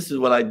 you know, this is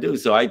what I do.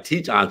 So I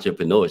teach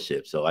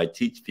entrepreneurship. So I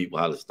teach people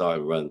how to start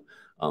and run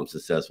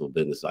successful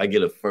business. So I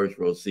get a first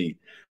row seat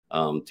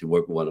to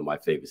work with one of my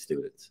favorite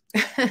students.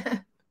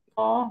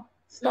 Oh,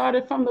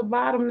 started from the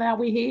bottom, now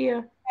we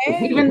here.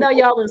 Hey. Even though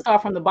y'all didn't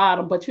start from the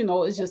bottom, but you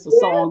know, it's just a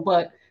song,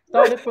 but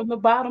started from the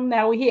bottom,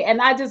 now we're here.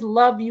 And I just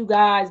love you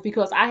guys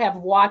because I have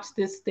watched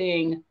this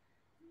thing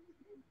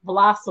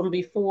blossom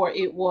before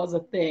it was a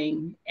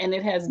thing. And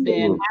it has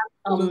been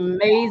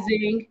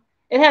amazing.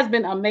 It has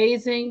been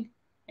amazing,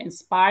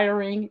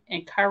 inspiring,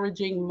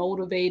 encouraging,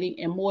 motivating,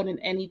 and more than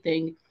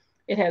anything,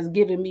 it has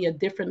given me a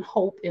different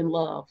hope in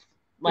love.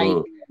 Like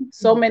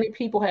so many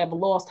people have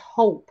lost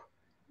hope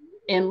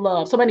in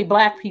love. So many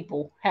Black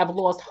people have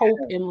lost hope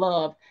in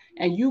love,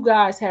 and you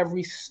guys have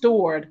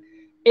restored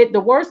it. The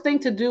worst thing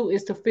to do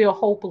is to feel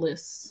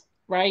hopeless,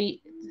 right?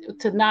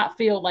 To not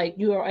feel like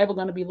you are ever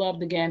going to be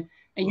loved again.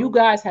 And you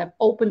guys have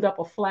opened up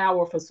a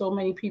flower for so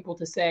many people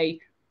to say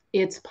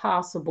it's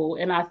possible.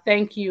 And I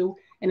thank you.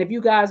 And if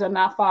you guys are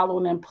not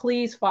following them,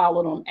 please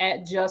follow them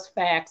at Just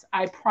Facts.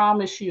 I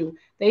promise you,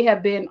 they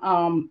have been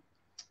on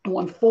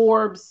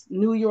Forbes,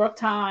 New York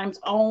Times,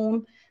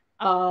 OWN.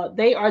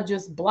 They are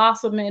just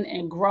blossoming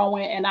and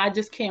growing. And I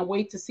just can't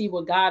wait to see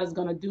what God is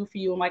going to do for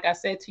you. And like I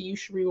said to you,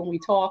 Cheri, when we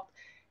talked,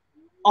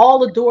 all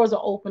the doors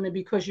are opening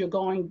because you're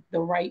going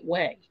the right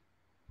way.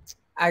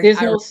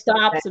 There's no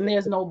stops and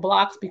there's no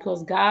blocks,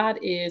 because God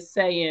is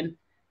saying,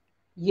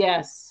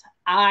 yes,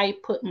 I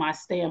put my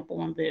stamp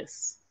on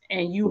this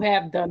and you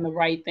have done the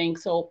right thing.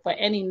 So for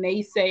any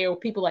naysayer,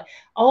 people like,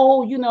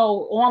 oh,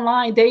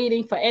 online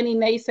dating, for any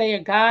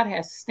naysayer, God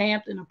has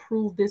stamped and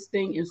approved this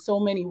thing in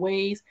so many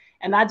ways.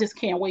 And I just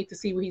can't wait to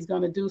see what he's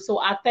going to do. So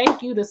I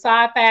thank you, the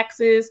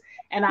Syphaxes,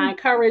 and I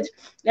encourage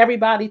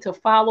everybody to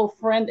follow,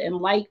 friend, and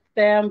like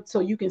them so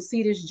you can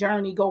see this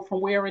journey go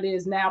from where it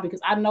is now,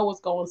 because I know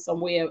it's going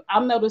somewhere. I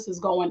know this is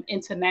going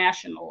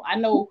international. I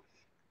know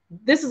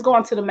this is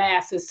going to the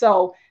masses.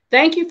 So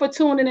thank you for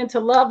tuning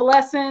into Love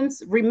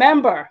Lessons.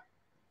 Remember,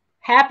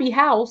 happy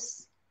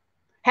house,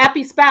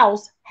 happy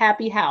spouse,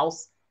 happy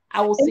house.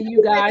 I will see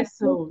you guys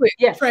soon.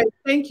 Yes. Trey,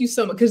 thank you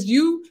so much, because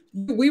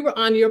we were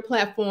on your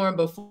platform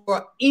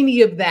before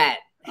any of that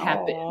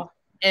happened. Aww.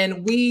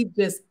 And we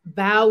just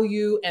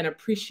value and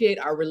appreciate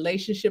our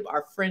relationship,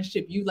 our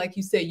friendship. You, like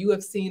you said, you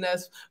have seen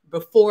us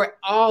before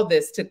all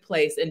this took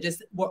place, and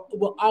just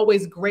we're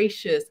always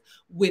gracious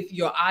with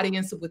your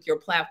audience, with your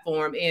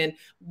platform. And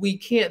we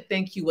can't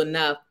thank you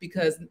enough,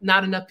 because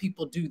not enough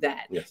people do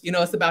that. Yes.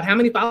 It's about how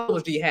many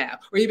followers do you have?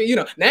 Or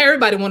even, now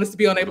everybody wants us to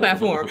be on their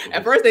platform.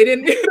 At first they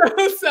didn't,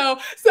 so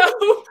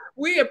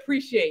we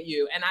appreciate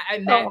you. And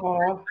I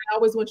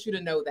always want you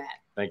to know that.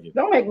 Thank you.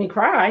 Don't make me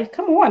cry.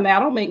 Come on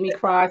now. Don't make me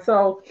cry.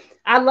 So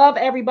I love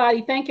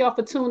everybody. Thank y'all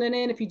for tuning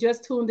in. If you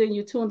just tuned in,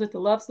 you tuned into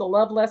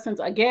Love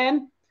Lessons.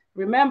 Again,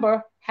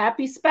 remember,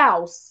 happy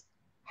spouse,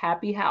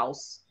 happy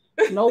house.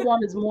 No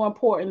one is more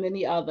important than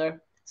the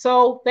other.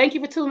 So thank you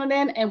for tuning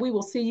in, and we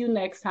will see you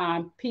next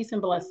time. Peace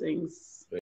and blessings.